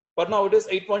loan, but now it is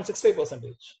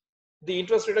 8.65%. The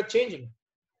interest rate are changing,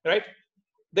 right?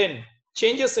 Then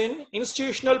changes in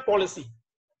institutional policy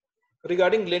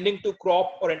regarding lending to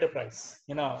crop or enterprise.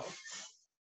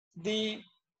 The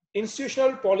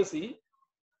institutional policy,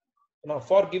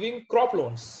 for giving crop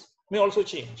loans may also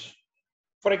change.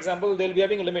 For example, they'll be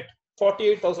having a limit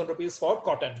 48,000 rupees for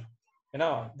cotton.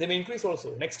 They may increase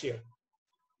also next year.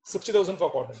 60,000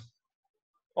 for cotton.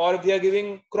 Or if they are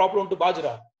giving crop loan to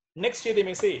bajra, next year they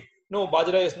may say, no,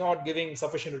 bajra is not giving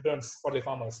sufficient returns for the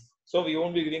farmers, so we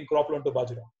won't be giving crop loan to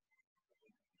bajra.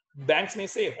 Banks may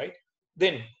say, right?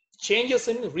 Then changes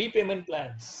in repayment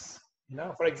plans.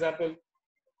 For example,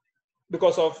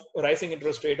 because of rising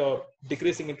interest rate or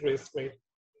decreasing interest rate,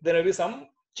 there will be some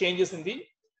changes in the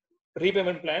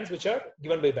repayment plans which are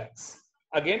given by banks.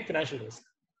 Again, financial risk.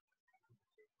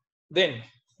 Then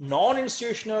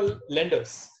non-institutional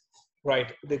lenders,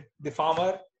 right? The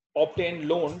farmer obtained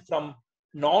loan from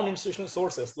non-institutional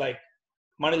sources like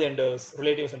money lenders,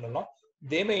 relatives, and all.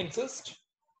 They may insist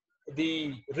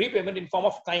the repayment in form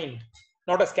of kind,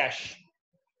 not as cash.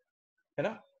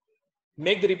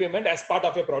 Make the repayment as part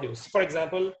of your produce. For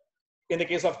example, in the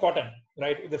case of cotton,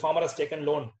 right? If the farmer has taken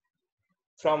loan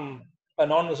from a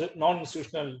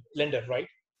non-institutional lender, right?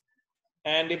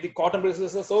 And if the cotton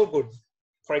prices are so good,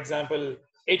 for example,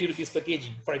 80 rupees per kg,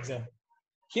 for example,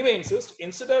 he may insist,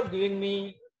 instead of giving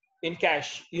me in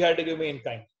cash, you have to give me in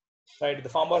kind, right? The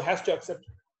farmer has to accept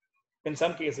in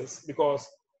some cases because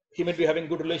he might be having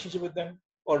good relationship with them,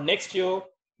 or next year,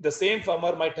 the same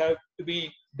farmer might have to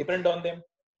be dependent on them.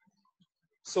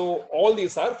 So all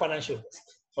these are financial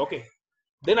risks, okay?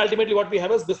 Then ultimately what we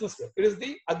have is business risk. It is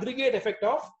the aggregate effect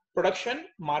of production,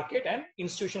 market, and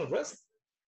institutional risk,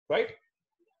 right?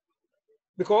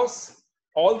 Because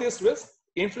all these risks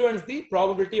influence the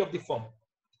probability of the firm,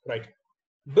 right?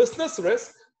 Business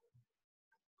risk,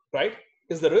 right,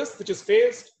 is the risk which is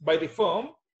faced by the firm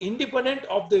independent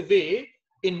of the way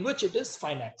in which it is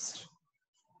financed.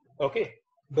 Okay,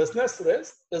 business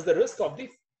risk is the risk of the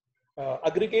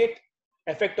aggregate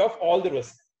effect of all the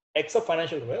risk except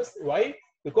financial risk. Why?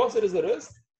 Because it is the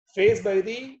risk faced by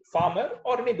the farmer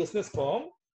or any business firm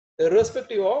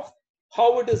irrespective of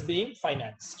how it is being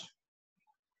financed.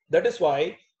 That is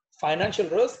why financial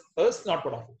risk is not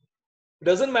part of it. It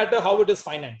doesn't matter how it is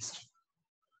financed.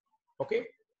 Okay,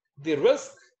 the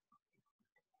risk,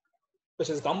 which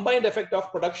is combined effect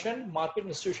of production, market,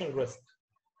 institutional risk.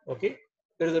 Okay,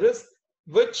 there is a risk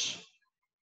which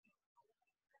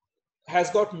has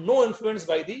got no influence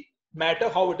by the matter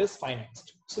how it is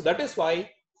financed. So that is why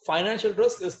financial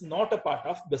risk is not a part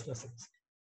of business risk.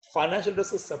 Financial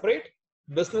risk is separate,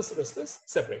 business risk is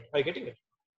separate. Are you getting it?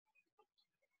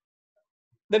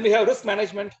 Then we have risk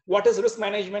management. What is risk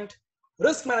management?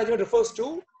 Risk management refers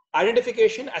to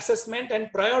identification, assessment, and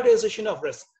prioritization of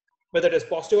risk. Whether it is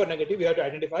positive or negative, we have to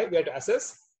identify, we have to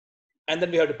assess, and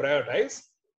then we have to prioritize,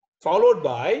 followed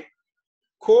by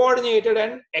coordinated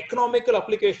and economical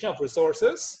application of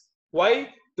resources.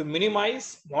 Why? To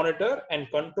minimize, monitor, and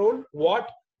control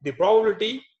what the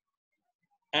probability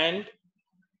and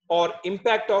or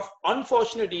impact of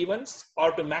unfortunate events,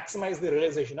 or to maximize the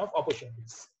realization of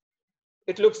opportunities.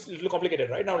 It looks a little complicated,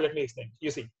 right? Now let me explain.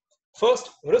 You see,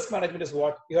 first, risk management is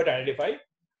what you have to identify.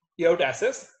 you have to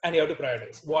assess and you have to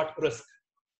prioritize. What risk?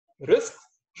 Risk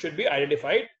should be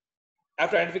identified.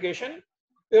 After identification,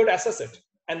 you have to assess it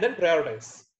and then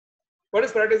prioritize. What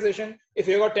is prioritization? If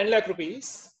you got 10 lakh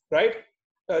rupees, right?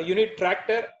 You need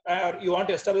tractor or you want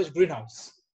to establish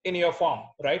greenhouse in your farm,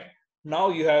 right? Now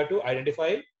you have to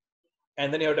identify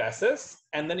and then you have to assess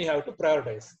and then you have to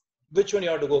prioritize. Which one you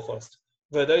have to go first?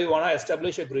 Whether you want to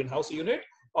establish a greenhouse unit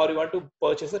or you want to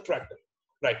purchase a tractor,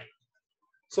 right?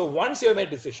 So once you have made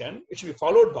a decision, it should be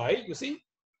followed by, you see,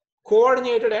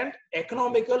 coordinated and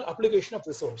economical application of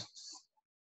resources.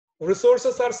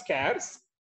 Resources are scarce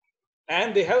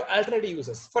and they have alternative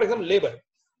uses. For example, labor.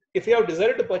 If you have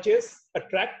decided to purchase a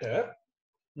tractor,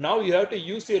 now you have to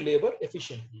use your labor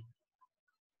efficiently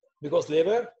because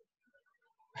labor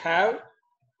have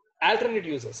alternate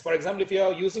uses. For example, if you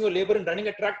are using your labor in running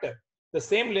a tractor, the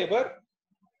same labor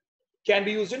can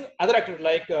be used in other activities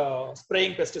like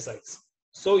spraying pesticides.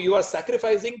 So you are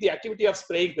sacrificing the activity of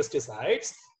spraying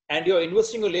pesticides and you are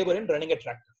investing your labor in running a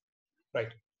tractor,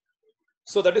 right?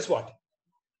 So that is what.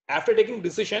 After taking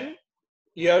decision,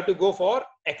 you have to go for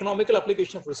economical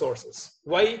application of resources.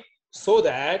 Why? So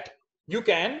that you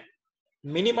can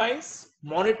minimize,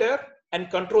 monitor, and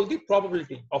control the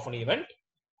probability of an event,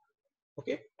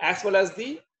 okay, as well as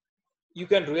you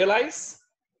can realize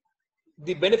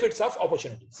the benefits of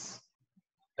opportunities.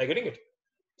 Are you getting it?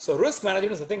 So risk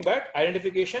management is nothing but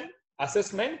identification,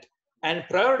 assessment, and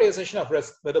prioritization of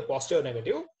risk, whether positive or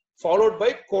negative, followed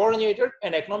by coordinated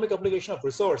and economic application of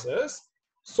resources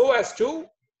so as to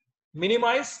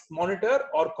minimize, monitor,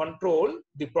 or control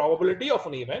the probability of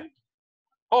an event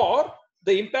or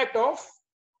the impact of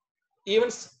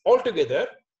events altogether,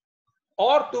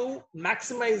 or to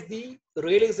maximize the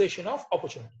realization of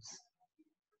opportunities.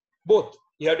 Both.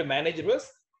 You have to manage risk.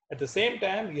 At the same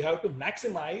time, you have to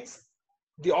maximize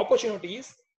the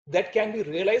opportunities that can be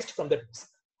realized from the risk.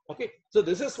 Okay. So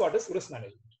this is what is risk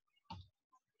management.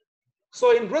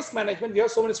 So in risk management, we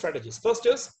have so many strategies. First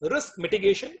is risk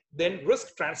mitigation, then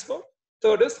risk transfer.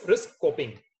 Third is risk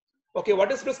coping. Okay,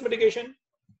 what is risk mitigation?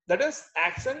 That is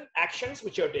actions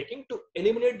which you are taking to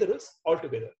eliminate the risk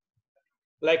altogether.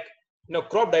 Like,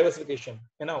 crop diversification.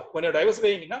 When you're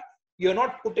diversifying, you're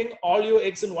not putting all your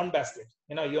eggs in one basket.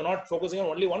 You're not focusing on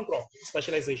only one crop,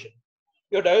 specialization.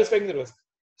 You're diversifying the risk.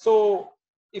 So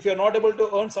if you're not able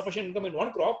to earn sufficient income in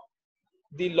one crop,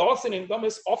 the loss in income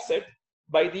is offset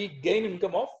by the gain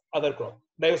income of other crop,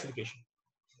 diversification.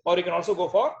 Or you can also go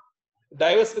for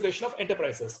diversification of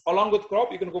enterprises. Along with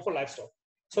crop, you can go for livestock.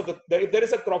 So if there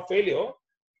is a crop failure,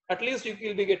 at least you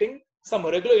will be getting some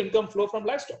regular income flow from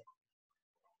livestock.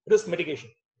 Risk mitigation.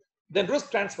 Then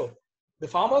risk transfer. The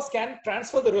farmers can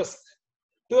transfer the risk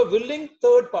to a willing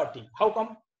third party. How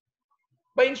come?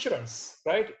 By insurance,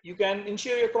 right? You can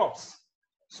insure your crops.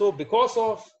 So because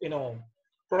of,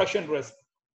 production risk,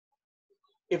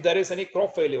 if there is any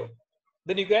crop failure,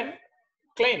 then you can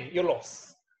claim your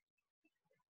loss.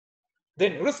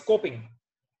 Then risk coping.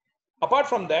 Apart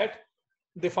from that,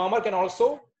 the farmer can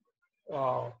also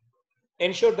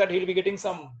ensure that he'll be getting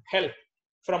some help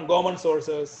from government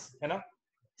sources,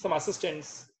 some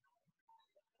assistance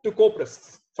to cope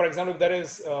risks. For example, if there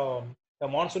is a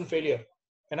monsoon failure,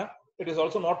 it is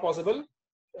also not possible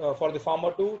for the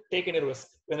farmer to take any risk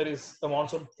when there is a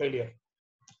monsoon failure.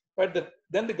 But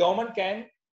then the government can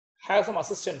have some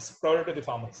assistance provided to the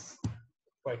farmers,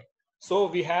 right? So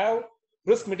we have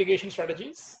risk mitigation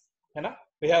strategies,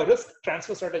 we have risk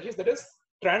transfer strategies, that is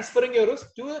transferring your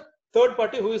risk to a third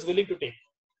party who is willing to take,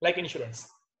 like insurance.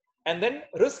 And then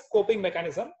risk coping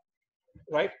mechanism,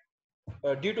 right?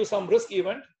 Due to some risk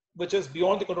event which is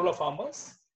beyond the control of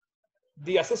farmers,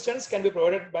 the assistance can be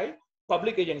provided by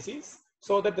public agencies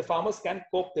so that the farmers can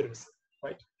cope the risk,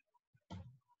 right?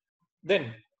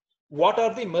 Then what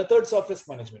are the methods of risk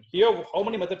management? Here, how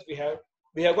many methods we have?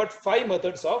 We have got 5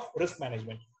 methods of risk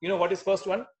management. What is first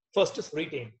one? First is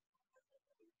retain.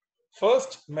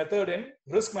 First method in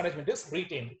risk management is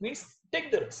retain. It means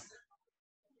take the risk.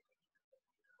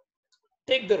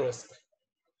 Take the risk.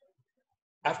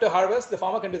 After harvest, the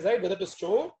farmer can decide whether to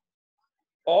store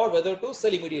or whether to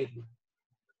sell immediately.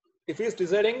 If he is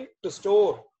deciding to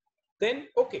store, then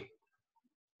okay,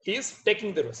 he is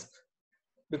taking the risk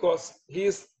because he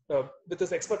is with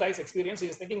his expertise, experience, he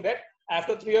is thinking that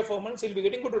after 3 or 4 months he'll be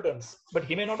getting good returns, but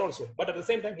he may not also. But at the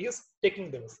same time, he is taking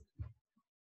the risk.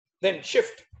 Then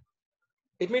shift.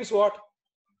 It means what?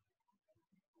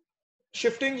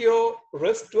 Shifting your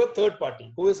risk to a third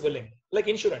party who is willing, like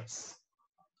insurance,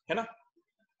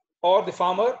 or the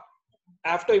farmer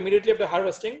immediately after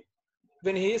harvesting,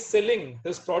 when he is selling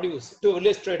his produce to a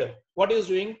village trader, what he is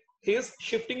doing? He is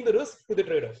shifting the risk to the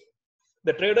trader.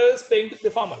 The trader is paying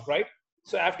the farmer, right?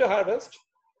 So after harvest,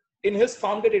 in his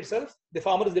farm gate itself, the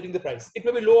farmer is getting the price. It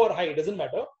may be low or high, it doesn't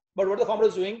matter. But what the farmer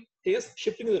is doing, he is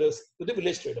shifting the risk to the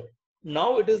village trader.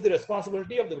 Now it is the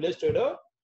responsibility of the village trader.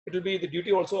 It will be the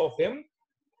duty also of him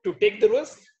to take the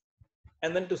risk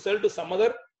and then to sell to some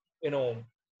other,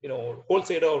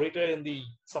 wholesaler or retailer in the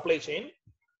supply chain.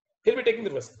 He'll be taking the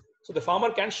risk. So the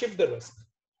farmer can shift the risk,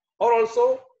 or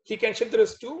also he can shift the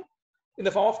risk to in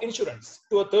the form of insurance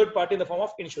to a third party in the form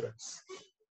of insurance,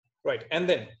 right? And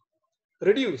then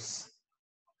reduce.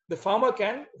 The farmer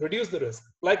can reduce the risk,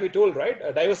 like we told, right?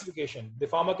 A diversification. The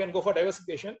farmer can go for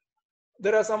diversification.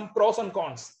 There are some pros and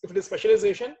cons. If it is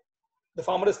specialization, the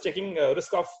farmer is taking a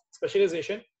risk of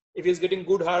specialization. If he is getting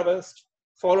good harvest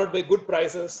followed by good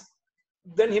prices,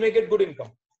 then he may get good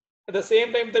income. At the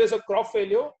same time, there is a crop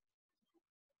failure,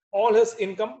 all his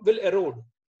income will erode.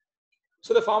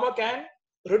 So the farmer can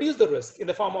reduce the risk in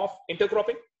the form of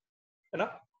intercropping.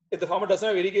 If the farmer doesn't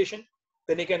have irrigation,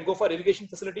 then he can go for irrigation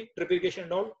facility, drip irrigation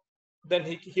and all. Then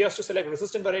he has to select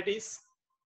resistant varieties.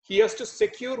 He has to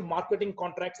secure marketing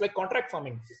contracts like contract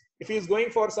farming. If he is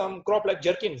going for some crop like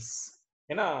jerkins,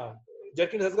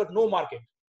 jerkins has got no market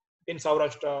in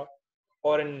Saurashtra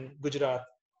or in Gujarat.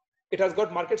 It has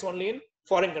got markets only in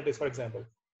foreign countries, for example.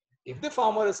 If the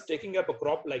farmer is taking up a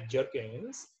crop like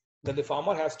jerkins, then the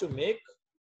farmer has to make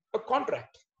a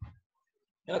contract.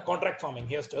 Contract farming,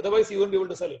 he has to, otherwise he won't be able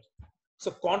to sell it.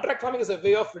 So contract farming is a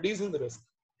way of reducing the risk,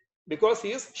 because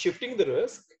he is shifting the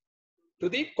risk to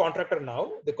the contractor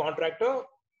now. The contractor,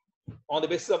 on the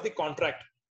basis of the contract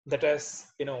that has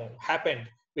happened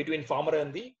between farmer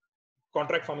and the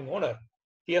contract farming owner,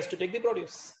 he has to take the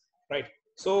produce, right?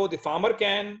 So the farmer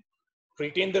can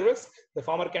retain the risk, the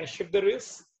farmer can shift the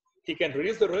risk, he can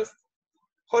reduce the risk,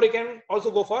 or he can also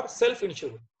go for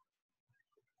self-insure.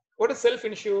 What is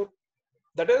self-insure?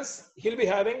 That is, he'll be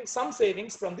having some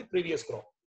savings from the previous crop.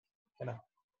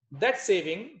 That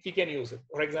saving, he can use it.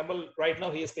 For example, right now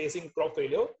he is facing crop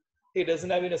failure. He doesn't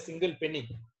have even a single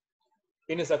penny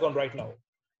in his account right now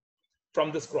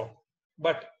from this crop.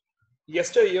 But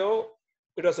yesteryear,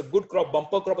 it was a good crop,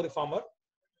 bumper crop of the farmer,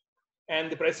 and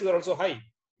the prices were also high.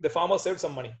 The farmer saved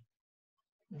some money.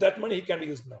 That money can be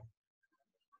used now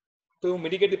to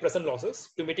mitigate the present losses.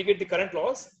 To mitigate the current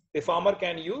loss, the farmer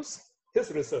can use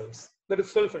his reserves. That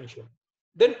is self-insure.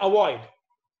 Then avoid,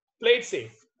 play it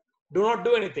safe. Do not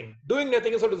do anything. Doing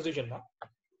nothing is also a decision. Now.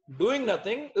 Doing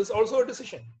nothing is also a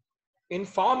decision. In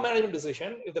farm management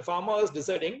decision, if the farmer is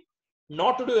deciding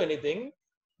not to do anything,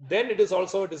 then it is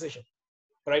also a decision,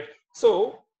 right?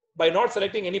 So by not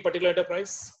selecting any particular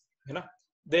enterprise,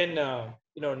 then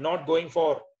not going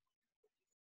for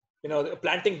a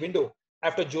planting window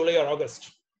after July or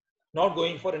August, not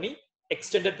going for any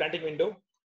extended planting window,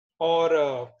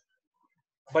 or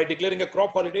by declaring a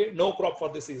crop holiday, no crop for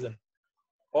this season,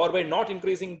 or by not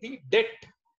increasing the debt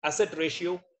asset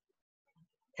ratio.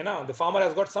 The farmer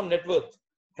has got some net worth.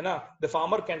 The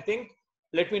farmer can think,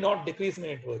 let me not decrease my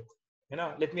net worth.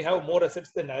 Let me have more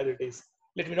assets than liabilities.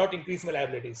 Let me not increase my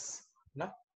liabilities.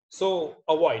 So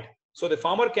avoid. So the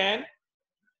farmer can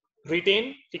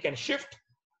retain, he can shift,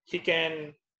 he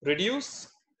can reduce,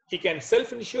 he can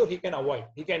self-insure, he can avoid.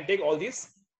 He can take all these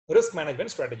risk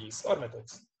management strategies or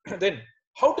methods. Then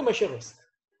how to measure risk?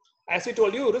 As we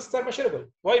told you, risks are measurable.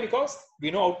 Why? Because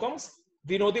we know outcomes,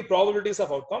 we know the probabilities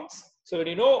of outcomes. So when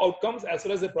you know outcomes as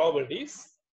well as the probabilities,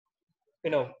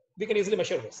 we can easily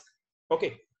measure risk.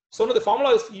 Okay. So now the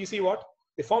formula is, you see what?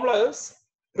 The formula is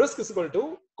risk is equal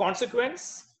to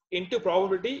consequence into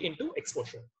probability into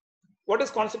exposure. What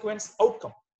is consequence?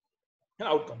 Outcome.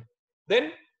 Outcome.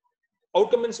 Then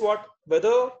outcome means what?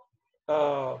 Whether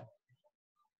the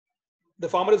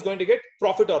farmer is going to get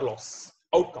profit or loss.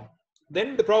 Outcome.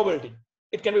 Then the probability.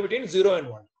 It can be between 0 and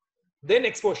 1. Then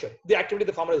exposure, the activity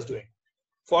the farmer is doing.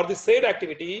 For the said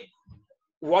activity,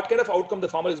 what kind of outcome the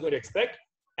farmer is going to expect,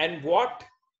 and what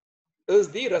is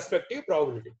the respective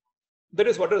probability. That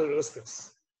is what the risk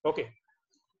is. Okay.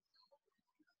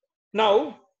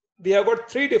 Now, we have got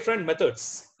 3 different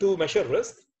methods to measure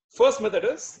risk. First method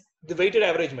is the weighted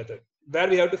average method, where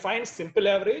we have to find simple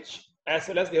average as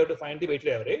well as we have to find the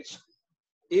weighted average.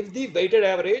 If the weighted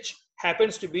average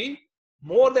happens to be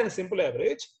more than simple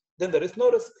average, then there is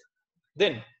no risk.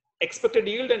 Then expected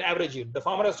yield and average yield. The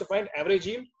farmer has to find average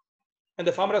yield and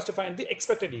the farmer has to find the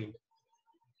expected yield.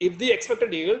 If the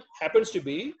expected yield happens to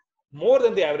be more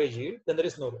than the average yield, then there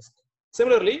is no risk.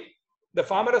 Similarly, the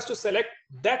farmer has to select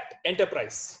that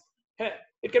enterprise.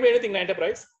 It can be anything in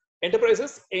enterprise. Enterprise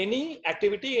is any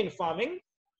activity in farming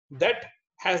that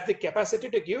has the capacity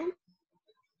to give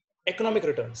economic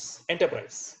returns.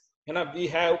 Enterprise. We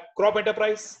have crop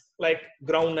enterprise like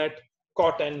groundnut,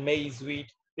 cotton, maize,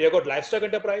 wheat. We have got livestock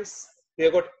enterprise, we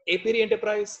have got apiary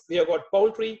enterprise, we have got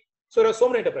poultry. So there are so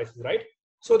many enterprises, right?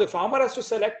 So the farmer has to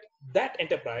select that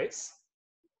enterprise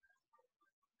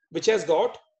which has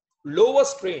got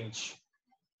lowest range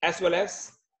as well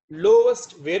as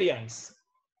lowest variance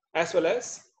as well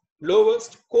as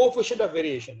lowest coefficient of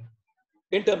variation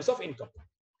in terms of income.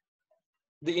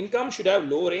 The income should have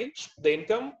low range, the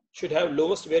income should have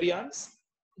lowest variance,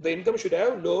 the income should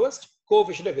have lowest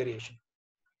coefficient of variation.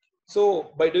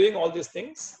 So by doing all these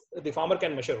things, the farmer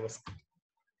can measure risk.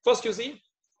 First, you see,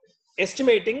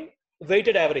 estimating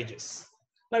weighted averages.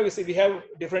 Now you see we have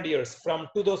different years from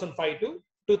 2005 to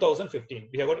 2015.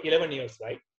 We have got 11 years,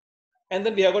 right? And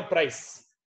then we have got price,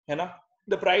 you know,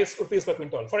 the price rupees per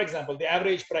quintal. For example, the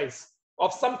average price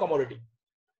of some commodity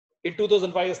in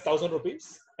 2005 is 1,000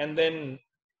 rupees, and then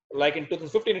like in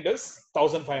 2015 it is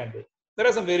 1,500. There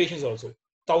are some variations also,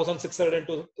 1,600 in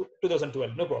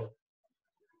 2012, no problem.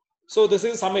 So this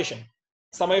is summation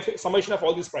of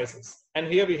all these prices, and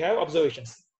here we have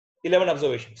observations, 11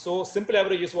 observations. So simple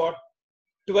average is what?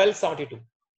 1272,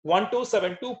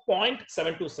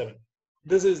 1272.727.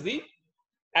 This is the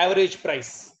average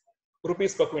price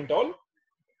rupees per quintal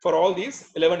for all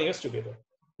these 11 years together.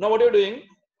 Now what you're doing,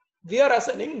 we are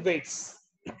assigning weights.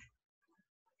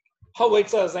 How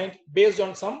weights are assigned? Based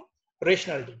on some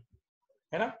rationality.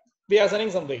 You know, we are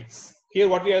assigning some weights. Here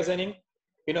what we are assigning,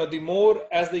 you know, the more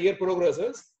as the year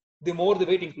progresses, the more the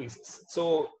weight increases.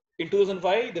 So in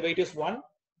 2005 the weight is 1,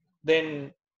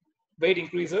 then weight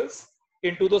increases.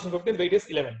 In 2015 weight is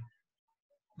 11.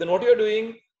 Then what you are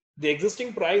doing, the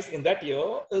existing price in that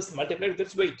year is multiplied with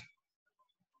its weight,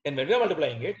 and when we are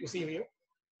multiplying it, you see here,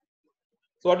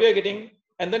 so what we are getting,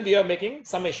 and then we are making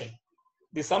summation.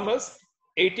 The sum is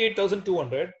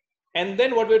 88,200, and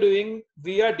then what we are doing,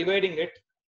 we are dividing it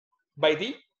by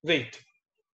the weight.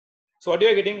 So what we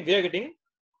are getting,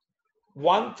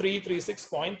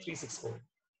 1336.364.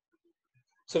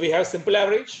 So we have simple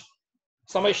average,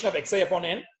 summation of xi upon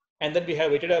n, and then we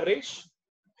have weighted average.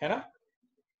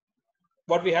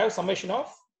 What we have, summation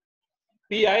of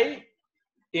pi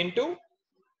into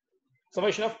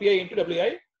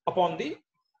wi upon the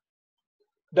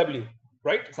w,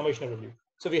 right? Summation of w.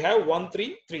 So we have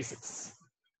 1336,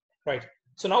 right?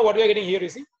 So now what we are getting here, you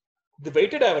see, the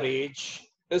weighted average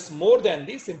is more than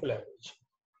the simple average.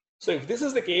 So if this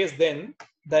is the case, then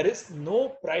there is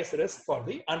no price risk for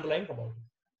the underlying commodity.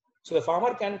 So the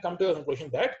farmer can come to a conclusion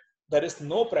that there is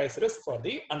no price risk for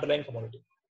the underlying commodity.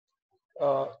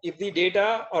 If the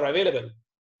data are available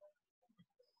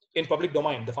in public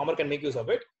domain, the farmer can make use of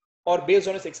it, or based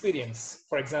on his experience.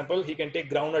 For example, he can take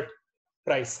groundnut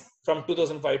price from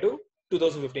 2005 to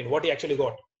 2015, what he actually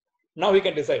got. Now he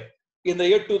can decide in the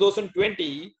year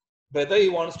 2020 whether he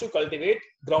wants to cultivate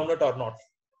groundnut or not.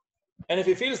 And if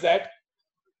he feels that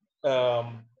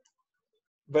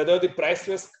whether the price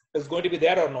risk is going to be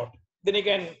there or not, then he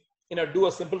can, you know, do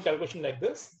a simple calculation like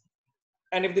this.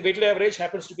 And if the weighted average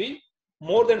happens to be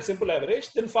more than simple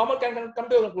average, then farmer can come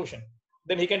to a conclusion.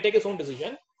 Then he can take his own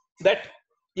decision that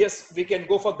yes, we can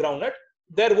go for groundnut.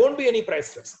 There won't be any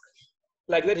price risk.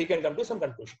 Like that, he can come to some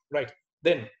conclusion, right?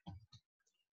 Then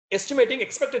estimating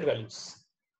expected values.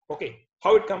 Okay,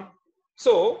 how it come?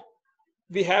 So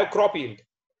we have crop yield,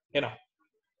 you know,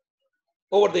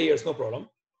 over the years, no problem.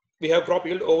 We have crop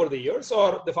yield over the years,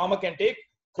 or the farmer can take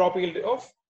crop yield of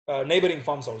neighboring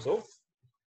farms also.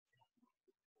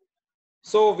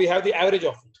 So we have the average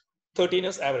of it. 13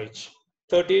 is average,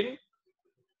 13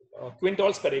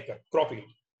 quintals per acre crop yield.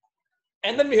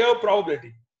 And then we have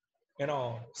probability. You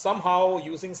know, somehow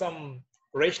using some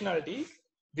rationality,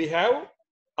 we have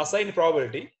assigned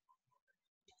probability.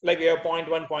 Like we have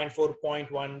 0.1, 0.4,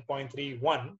 0.1,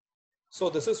 0.31. So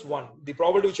this is 1, the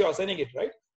probability which you are assigning it,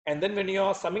 right? And then when you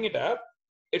are summing it up,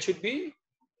 it should be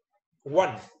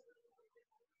 1,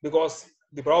 because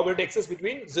the probability exists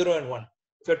between 0 and 1.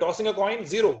 If you're tossing a coin,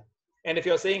 0. And if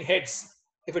you're saying heads,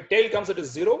 if a tail comes, it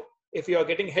is 0. If you are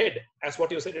getting head, as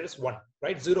what you said, it is 1,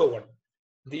 right? 0, 1.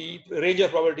 The range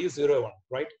of probability is 0, 1,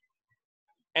 right?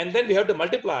 And then we have to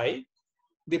multiply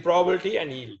the probability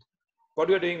and yield. What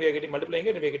we are doing, we are getting multiplying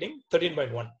it, and we are getting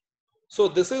 13.1. So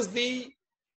this is the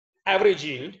average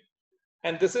yield,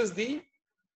 and this is the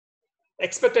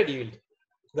expected yield.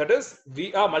 That is,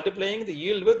 we are multiplying the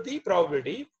yield with the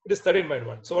probability. It is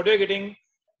 13.1. So what we are getting,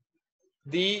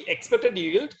 the expected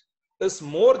yield is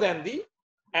more than the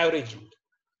average yield,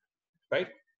 right?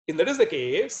 If that is the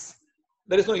case,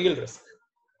 there is no yield risk.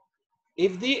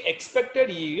 If the expected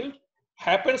yield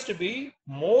happens to be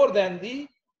more than the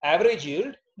average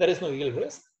yield, there is no yield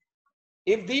risk.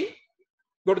 If the,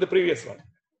 go to the previous one,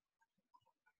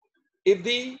 if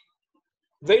the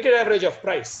weighted average of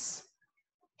price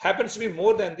happens to be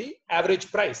more than the average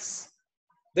price,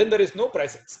 then there is no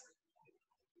price risk.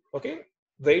 Okay,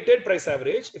 weighted price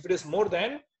average, if it is more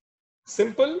than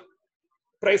simple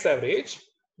price average,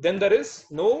 then there is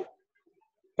no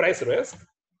price risk.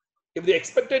 If the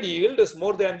expected yield is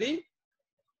more than the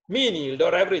mean yield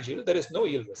or average yield, there is no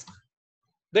yield risk.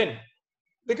 Then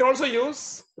we can also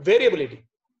use variability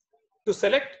to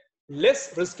select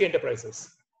less risky enterprises.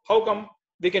 How come?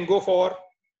 We can go for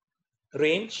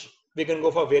range, we can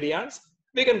go for variance,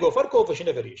 we can go for coefficient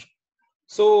of variation.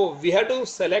 So we have to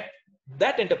select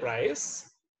that enterprise,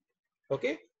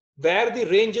 okay, where the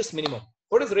range is minimum.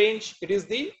 What is range? It is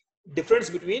the difference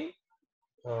between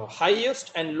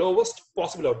highest and lowest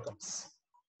possible outcomes.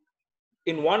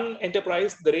 In one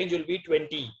enterprise, the range will be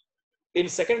 20. In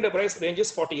second enterprise, range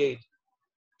is 48.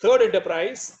 Third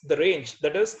enterprise, the range,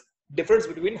 that is difference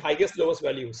between highest lowest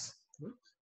values,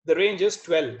 the range is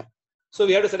 12. So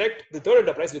we have to select the third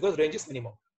enterprise because range is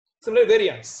minimum. Similar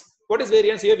variance. What is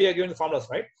variance? Here we are given the formulas,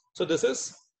 right? So this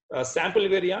is sample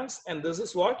variance and this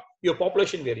is what? Your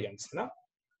population variance. No?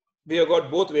 We have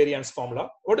got both variance formula.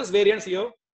 What is variance here?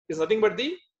 Is nothing but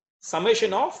the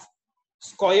summation of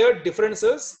squared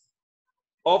differences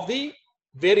of the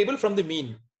variable from the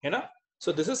mean. You know?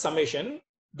 So this is summation.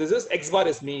 This is x bar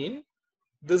is mean.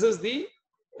 This is the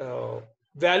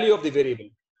value of the variable.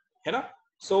 You know?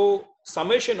 So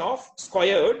summation of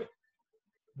squared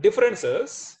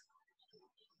differences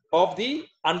of the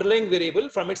underlying variable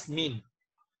from its mean,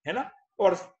 you know,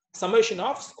 or summation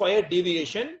of squared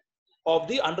deviation of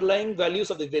the underlying values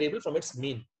of the variable from its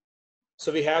mean.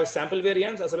 So we have sample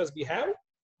variance as well as we have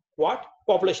what?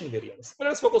 Population variance. But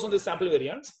let's focus on the sample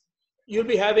variance. You'll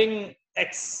be having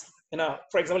X, you know,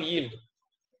 for example, yield.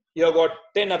 You have got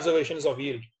 10 observations of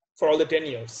yield for all the 10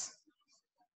 years.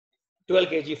 12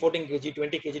 kg, 14 kg,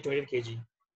 20 kg, 20 kg.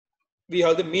 We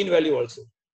have the mean value also.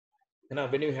 You know,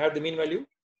 when you have the mean value,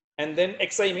 and then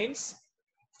xi means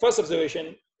first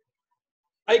observation,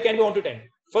 I can be 1 to 10.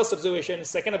 First observation,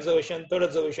 second observation, third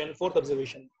observation, fourth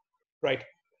observation, right?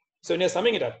 So when you're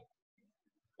summing it up,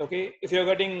 okay, if you're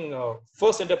getting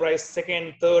first enterprise,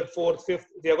 second, third, fourth, fifth,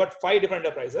 if you've got 5 different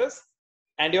enterprises,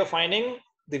 and you're finding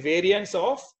the variance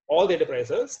of all the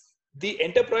enterprises, the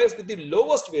enterprise with the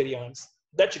lowest variance,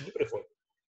 that should be preferred.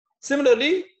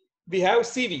 Similarly, we have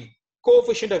CV,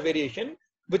 coefficient of variation,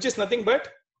 which is nothing but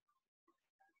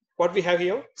what we have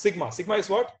here, sigma. Sigma is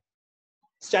what?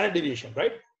 Standard deviation,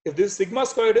 right? If this sigma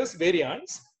squared is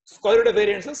variance, square root of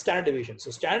variance is standard deviation.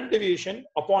 So standard deviation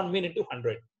upon mean into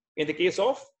 100. In the case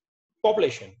of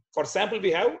population, for sample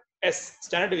we have S,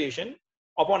 standard deviation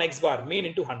upon x bar, mean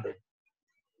into 100.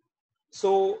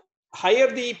 So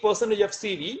higher the percentage of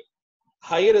CV,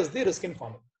 higher is the risk in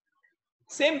farming.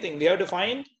 Same thing, we have to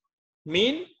find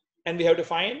mean and we have to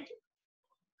find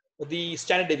the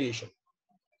standard deviation.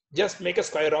 Just make a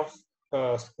square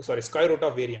root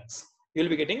of variance. You'll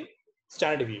be getting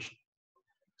standard deviation.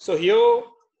 So here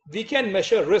we can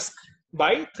measure risk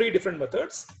by 3 different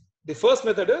methods. The first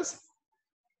method is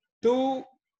to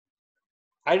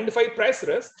identify price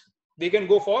risk. We can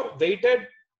go for weighted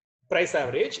price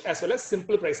average as well as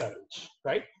simple price average,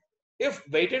 right? If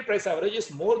weighted price average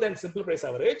is more than simple price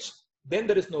average, then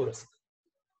there is no risk.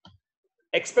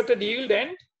 Expected yield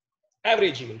and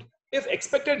average yield. If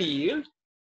expected yield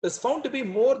is found to be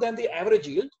more than the average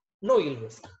yield, no yield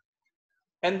risk.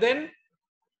 And then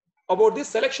about this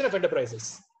selection of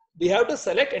enterprises, we have to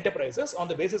select enterprises on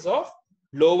the basis of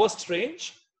lowest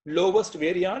range, lowest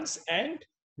variance, and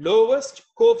lowest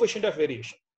coefficient of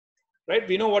variation, right?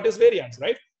 We know what is variance,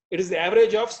 right? It is the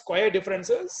average of square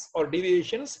differences or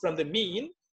deviations from the mean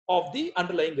of the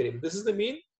underlying variable. This is the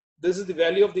mean. This is the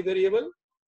value of the variable,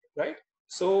 right?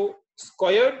 So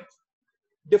squared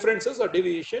differences or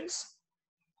deviations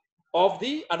of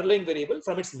the underlying variable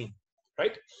from its mean,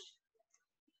 right?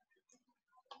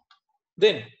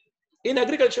 Then in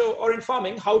agriculture or in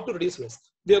farming, how to reduce risk?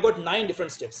 We have got 9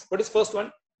 different steps. What is first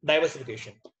one?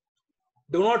 Diversification.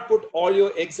 Do not put all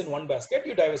your eggs in one basket,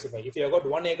 you diversify. If you have got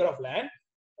 1 acre of land,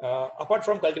 apart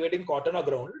from cultivating cotton or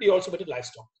ground, you also put in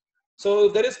livestock. So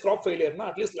if there is crop failure,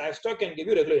 at least livestock can give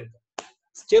you regular income.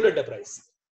 Stable enterprise.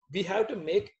 We have to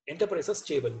make enterprises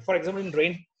stable. For example, in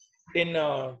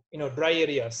dry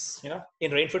areas,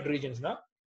 in rainfed regions,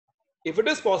 if it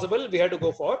is possible, we have to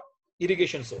go for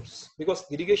irrigation source, because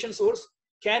irrigation source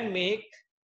can make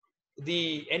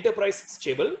the enterprise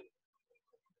stable,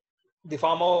 the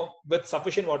farmer with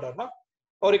sufficient water,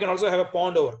 or he can also have a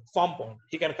pond or farm pond.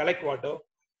 He can collect water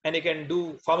and he can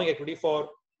do farming activity for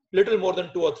little more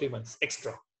than 2 or 3 months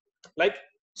extra.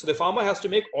 So the farmer has to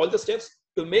make all the steps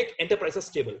to make enterprises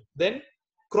stable. Then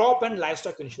crop and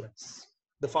livestock insurance.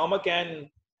 The farmer can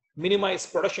minimize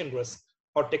production risk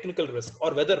or technical risk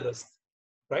or weather risk,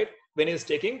 right? When he's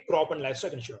taking crop and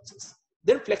livestock insurances.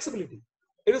 Then flexibility.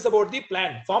 It is about the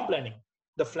farm planning.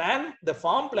 The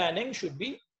farm planning should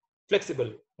be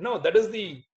flexible. That is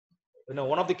the,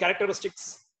 one of the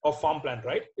characteristics of farm plan,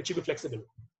 right? It should be flexible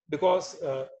because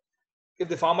if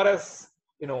the farmer has,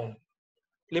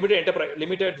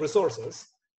 limited resources,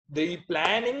 the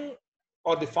planning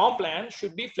or the farm plan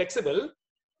should be flexible,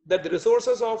 that the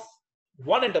resources of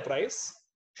one enterprise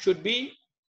should be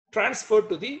transferred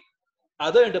to the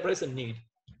other enterprise in need.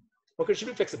 Okay, it should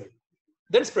be flexible.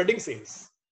 Then spreading sales.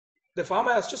 The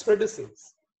farmer has to spread his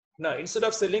sales. Now, instead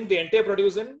of selling the entire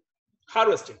produce in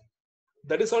harvesting,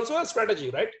 that is also a strategy,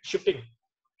 right?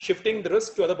 Shifting the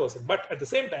risk to other person. But at the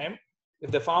same time,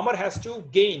 if the farmer has to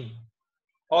gain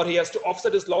or he has to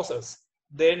offset his losses,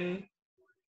 then,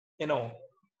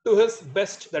 to his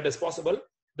best that is possible,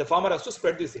 the farmer has to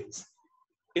spread the sales.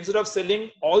 Instead of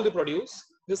selling all the produce,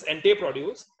 this entire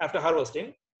produce after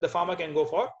harvesting, the farmer can go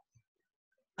for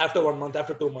after 1 month,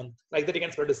 after 2 months, like that he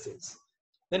can spread his sales.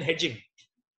 Then hedging.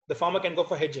 The farmer can go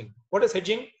for hedging. What is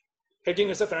hedging? Hedging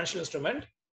is a financial instrument.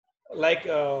 Like,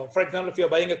 for example, if you're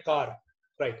buying a car,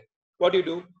 right? What do you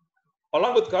do?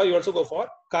 Along with car, you also go for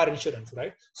car insurance,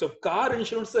 right? So car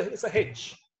insurance is a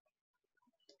hedge.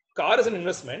 Car is an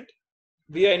investment.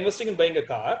 We are investing in buying a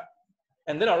car.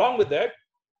 And then along with that,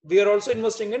 we are also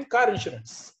investing in car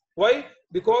insurance. Why?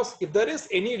 Because if there is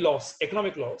any loss,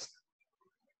 economic loss,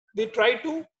 we try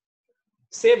to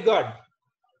safeguard.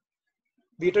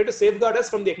 We try to safeguard us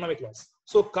from the economic loss.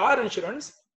 So car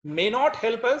insurance may not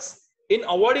help us in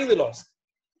avoiding the loss,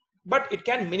 but it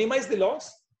can minimize the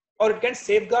loss or it can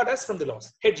safeguard us from the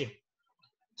loss, hedging.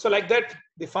 So like that,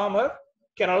 the farmer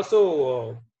can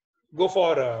also go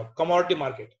for a commodity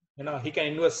market. He can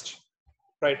invest,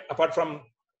 right? Apart from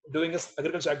doing his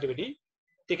agriculture activity,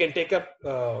 he can take up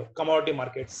commodity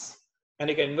markets and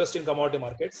he can invest in commodity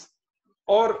markets,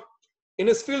 or in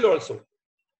his field also.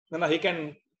 He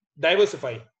can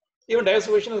diversify. Even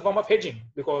diversification is a form of hedging,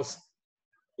 because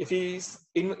if he's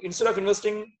instead of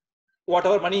investing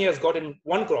whatever money he has got in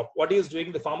one crop, what he is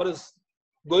doing, the farmer is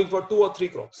going for 2 or 3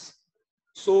 crops.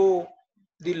 So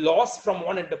the loss from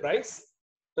one enterprise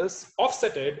is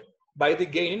offsetted by the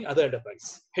gain in other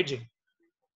enterprise, hedging.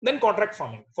 Then contract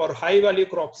farming. For high value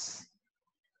crops,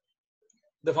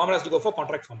 the farmer has to go for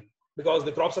contract farming, because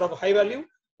the crops are of high value.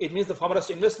 It means the farmer has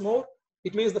to invest more.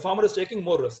 It means the farmer is taking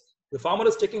more risk. The farmer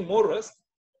is taking more risk,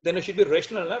 then it should be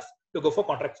rational enough to go for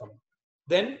contract farming.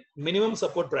 Then minimum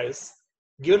support price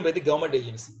given by the government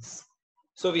agencies.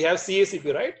 So we have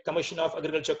CACP, right? Commission of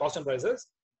Agriculture Cost and Prices,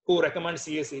 who recommend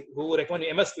CACP, who recommend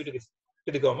MSP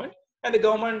to the government. And the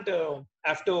government,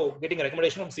 after getting a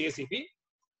recommendation from CACP,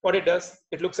 what it does,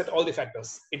 it looks at all the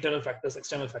factors, internal factors,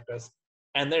 external factors,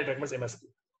 and then it recommends MSP.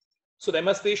 So the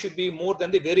MSP should be more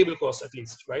than the variable cost at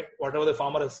least, right? Whatever the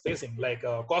farmer is facing, like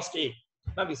cost A.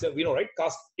 Now we know, right?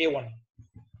 Cost A1,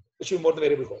 it should be more than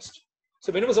variable cost.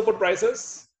 So minimum support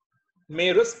prices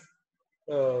may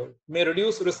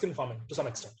reduce risk in farming to some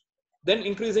extent. Then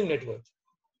increasing net worth.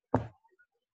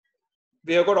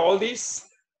 We have got all these,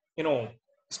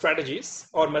 strategies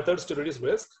or methods to reduce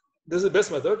risk. This is the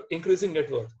best method, increasing net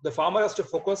worth. The farmer has to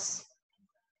focus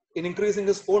in increasing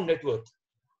his own net worth.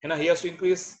 He has to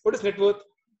increase, what is net worth?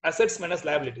 Assets minus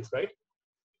liabilities, right?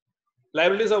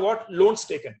 Liabilities are what? Loans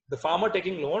taken. The farmer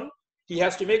taking loan, he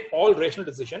has to make all rational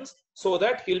decisions so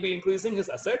that he'll be increasing his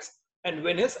assets. And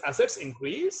when his assets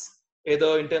increase,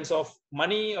 either in terms of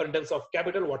money or in terms of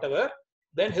capital, whatever,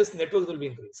 then his net worth will be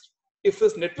increased. If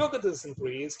his net worth is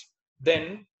increased,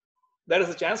 then there is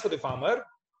a chance for the farmer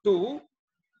to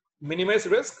minimize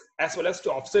risk as well as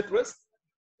to offset risk,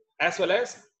 as well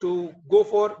as to go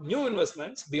for new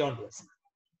investments beyond risk.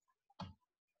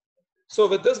 So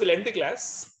with this, we'll end the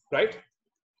class, right?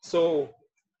 So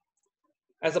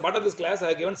as a part of this class, I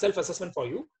have given self-assessment for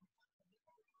you.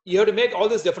 You have to make all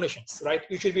these definitions, right?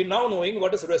 You should be now knowing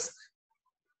what is risk.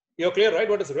 You're clear, right?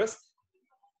 What is risk?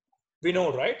 We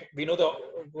know, right? We know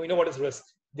what is risk,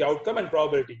 the outcome and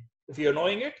probability. If you're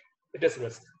knowing it, it is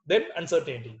risk. Then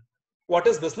uncertainty. What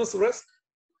is business risk?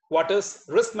 What is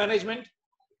risk management?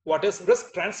 What is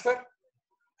risk transfer?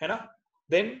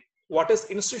 Then what is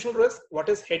institutional risk? What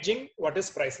is hedging? What is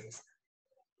price risk?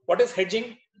 What is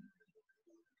hedging?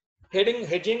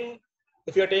 Hedging,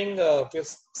 if you're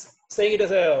saying it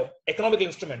as an economic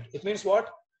instrument, it means what?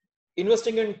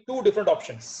 Investing in 2 different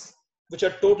options, which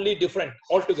are totally different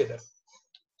altogether,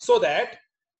 so that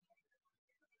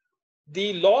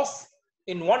the loss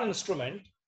in one instrument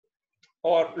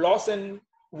or loss in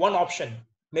one option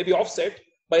may be offset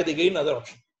by the gain in other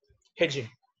option. Hedging.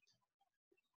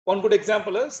 One good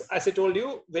example is, as I told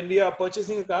you, when we are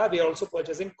purchasing a car, we are also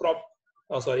purchasing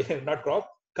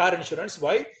car insurance.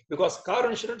 Why? Because car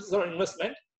insurance is an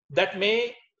investment that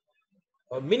may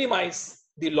minimize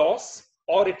the loss,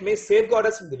 or it may safeguard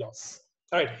us from the loss.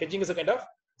 All right, hedging is a kind of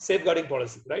safeguarding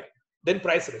policy, right? Then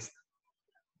price risk.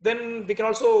 Then we can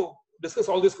also discuss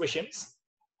all these questions.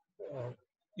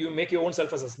 You make your own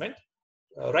self-assessment.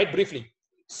 Write briefly.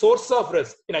 Source of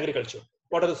risk in agriculture.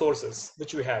 What are the sources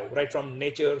which we have, right from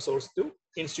nature source to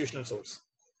institutional source?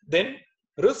 Then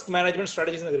risk management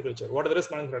strategies in agriculture. What are the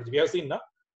risk management strategies? We have seen now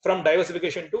from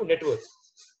diversification to net worth.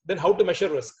 Then how to measure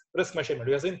risk measurement.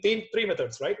 We have seen three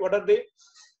methods, right? What are they?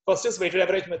 First is weighted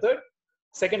average method.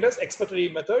 Second is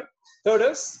expected method. Third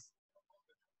is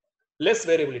less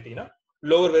variability,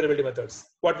 lower variability methods.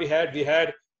 What we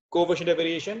had coefficient of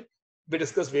variation. We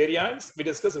discussed variance. We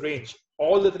discussed range.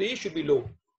 All the three should be low.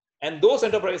 And those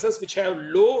enterprises which have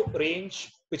low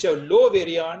range, which have low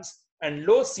variance and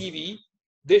low CV,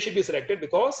 they should be selected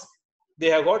because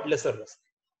they have got lesser risk.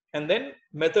 And then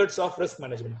methods of risk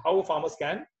management, how farmers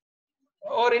can,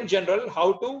 or in general,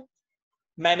 how to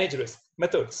manage risk,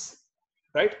 methods,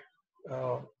 right?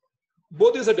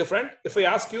 Both these are different. If I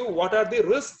ask you what are the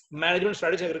risk management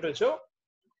strategies in agriculture,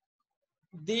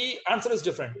 the answer is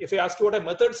different. If I ask you what are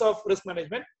methods of risk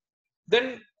management,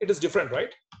 then it is different,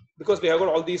 right? Because we have got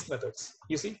all these methods.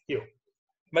 You see here,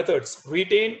 methods: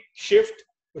 retain, shift,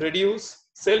 reduce,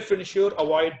 self-insure,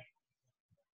 avoid.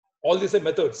 All these are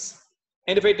methods.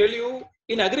 And if I tell you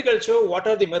in agriculture, what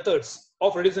are the methods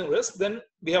of reducing risk, then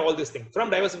we have all these things from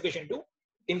diversification to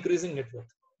increasing net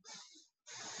worth.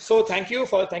 So thank you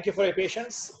for your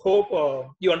patience. Hope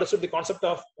you understood the concept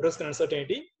of risk and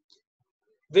uncertainty.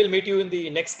 We'll meet you in the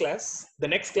next class. The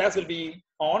next class will be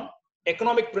on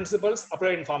economic principles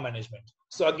applied in farm management.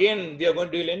 So again, we are going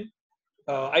to deal in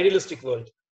idealistic world.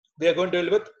 We are going to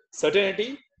deal with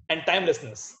certainty and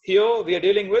timelessness. Here we are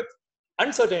dealing with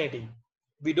uncertainty.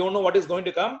 We don't know what is going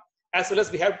to come, as well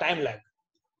as we have time lag.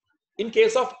 In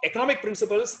case of economic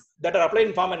principles that are applied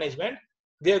in farm management,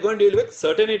 we are going to deal with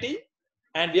certainty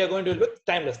and we are going to deal with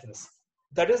timelessness.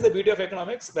 That is the beauty of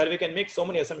economics, where we can make so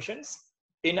many assumptions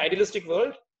in idealistic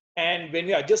world, and when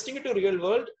we are adjusting it to real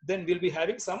world, then we'll be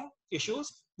having some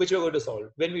issues which we are going to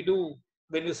solve. When we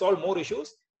solve more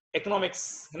issues,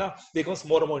 economics becomes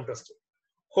more and more interesting.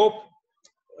 Hope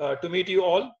to meet you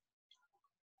all.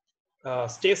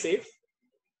 Stay safe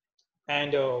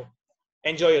and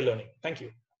enjoy your learning. Thank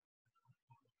you.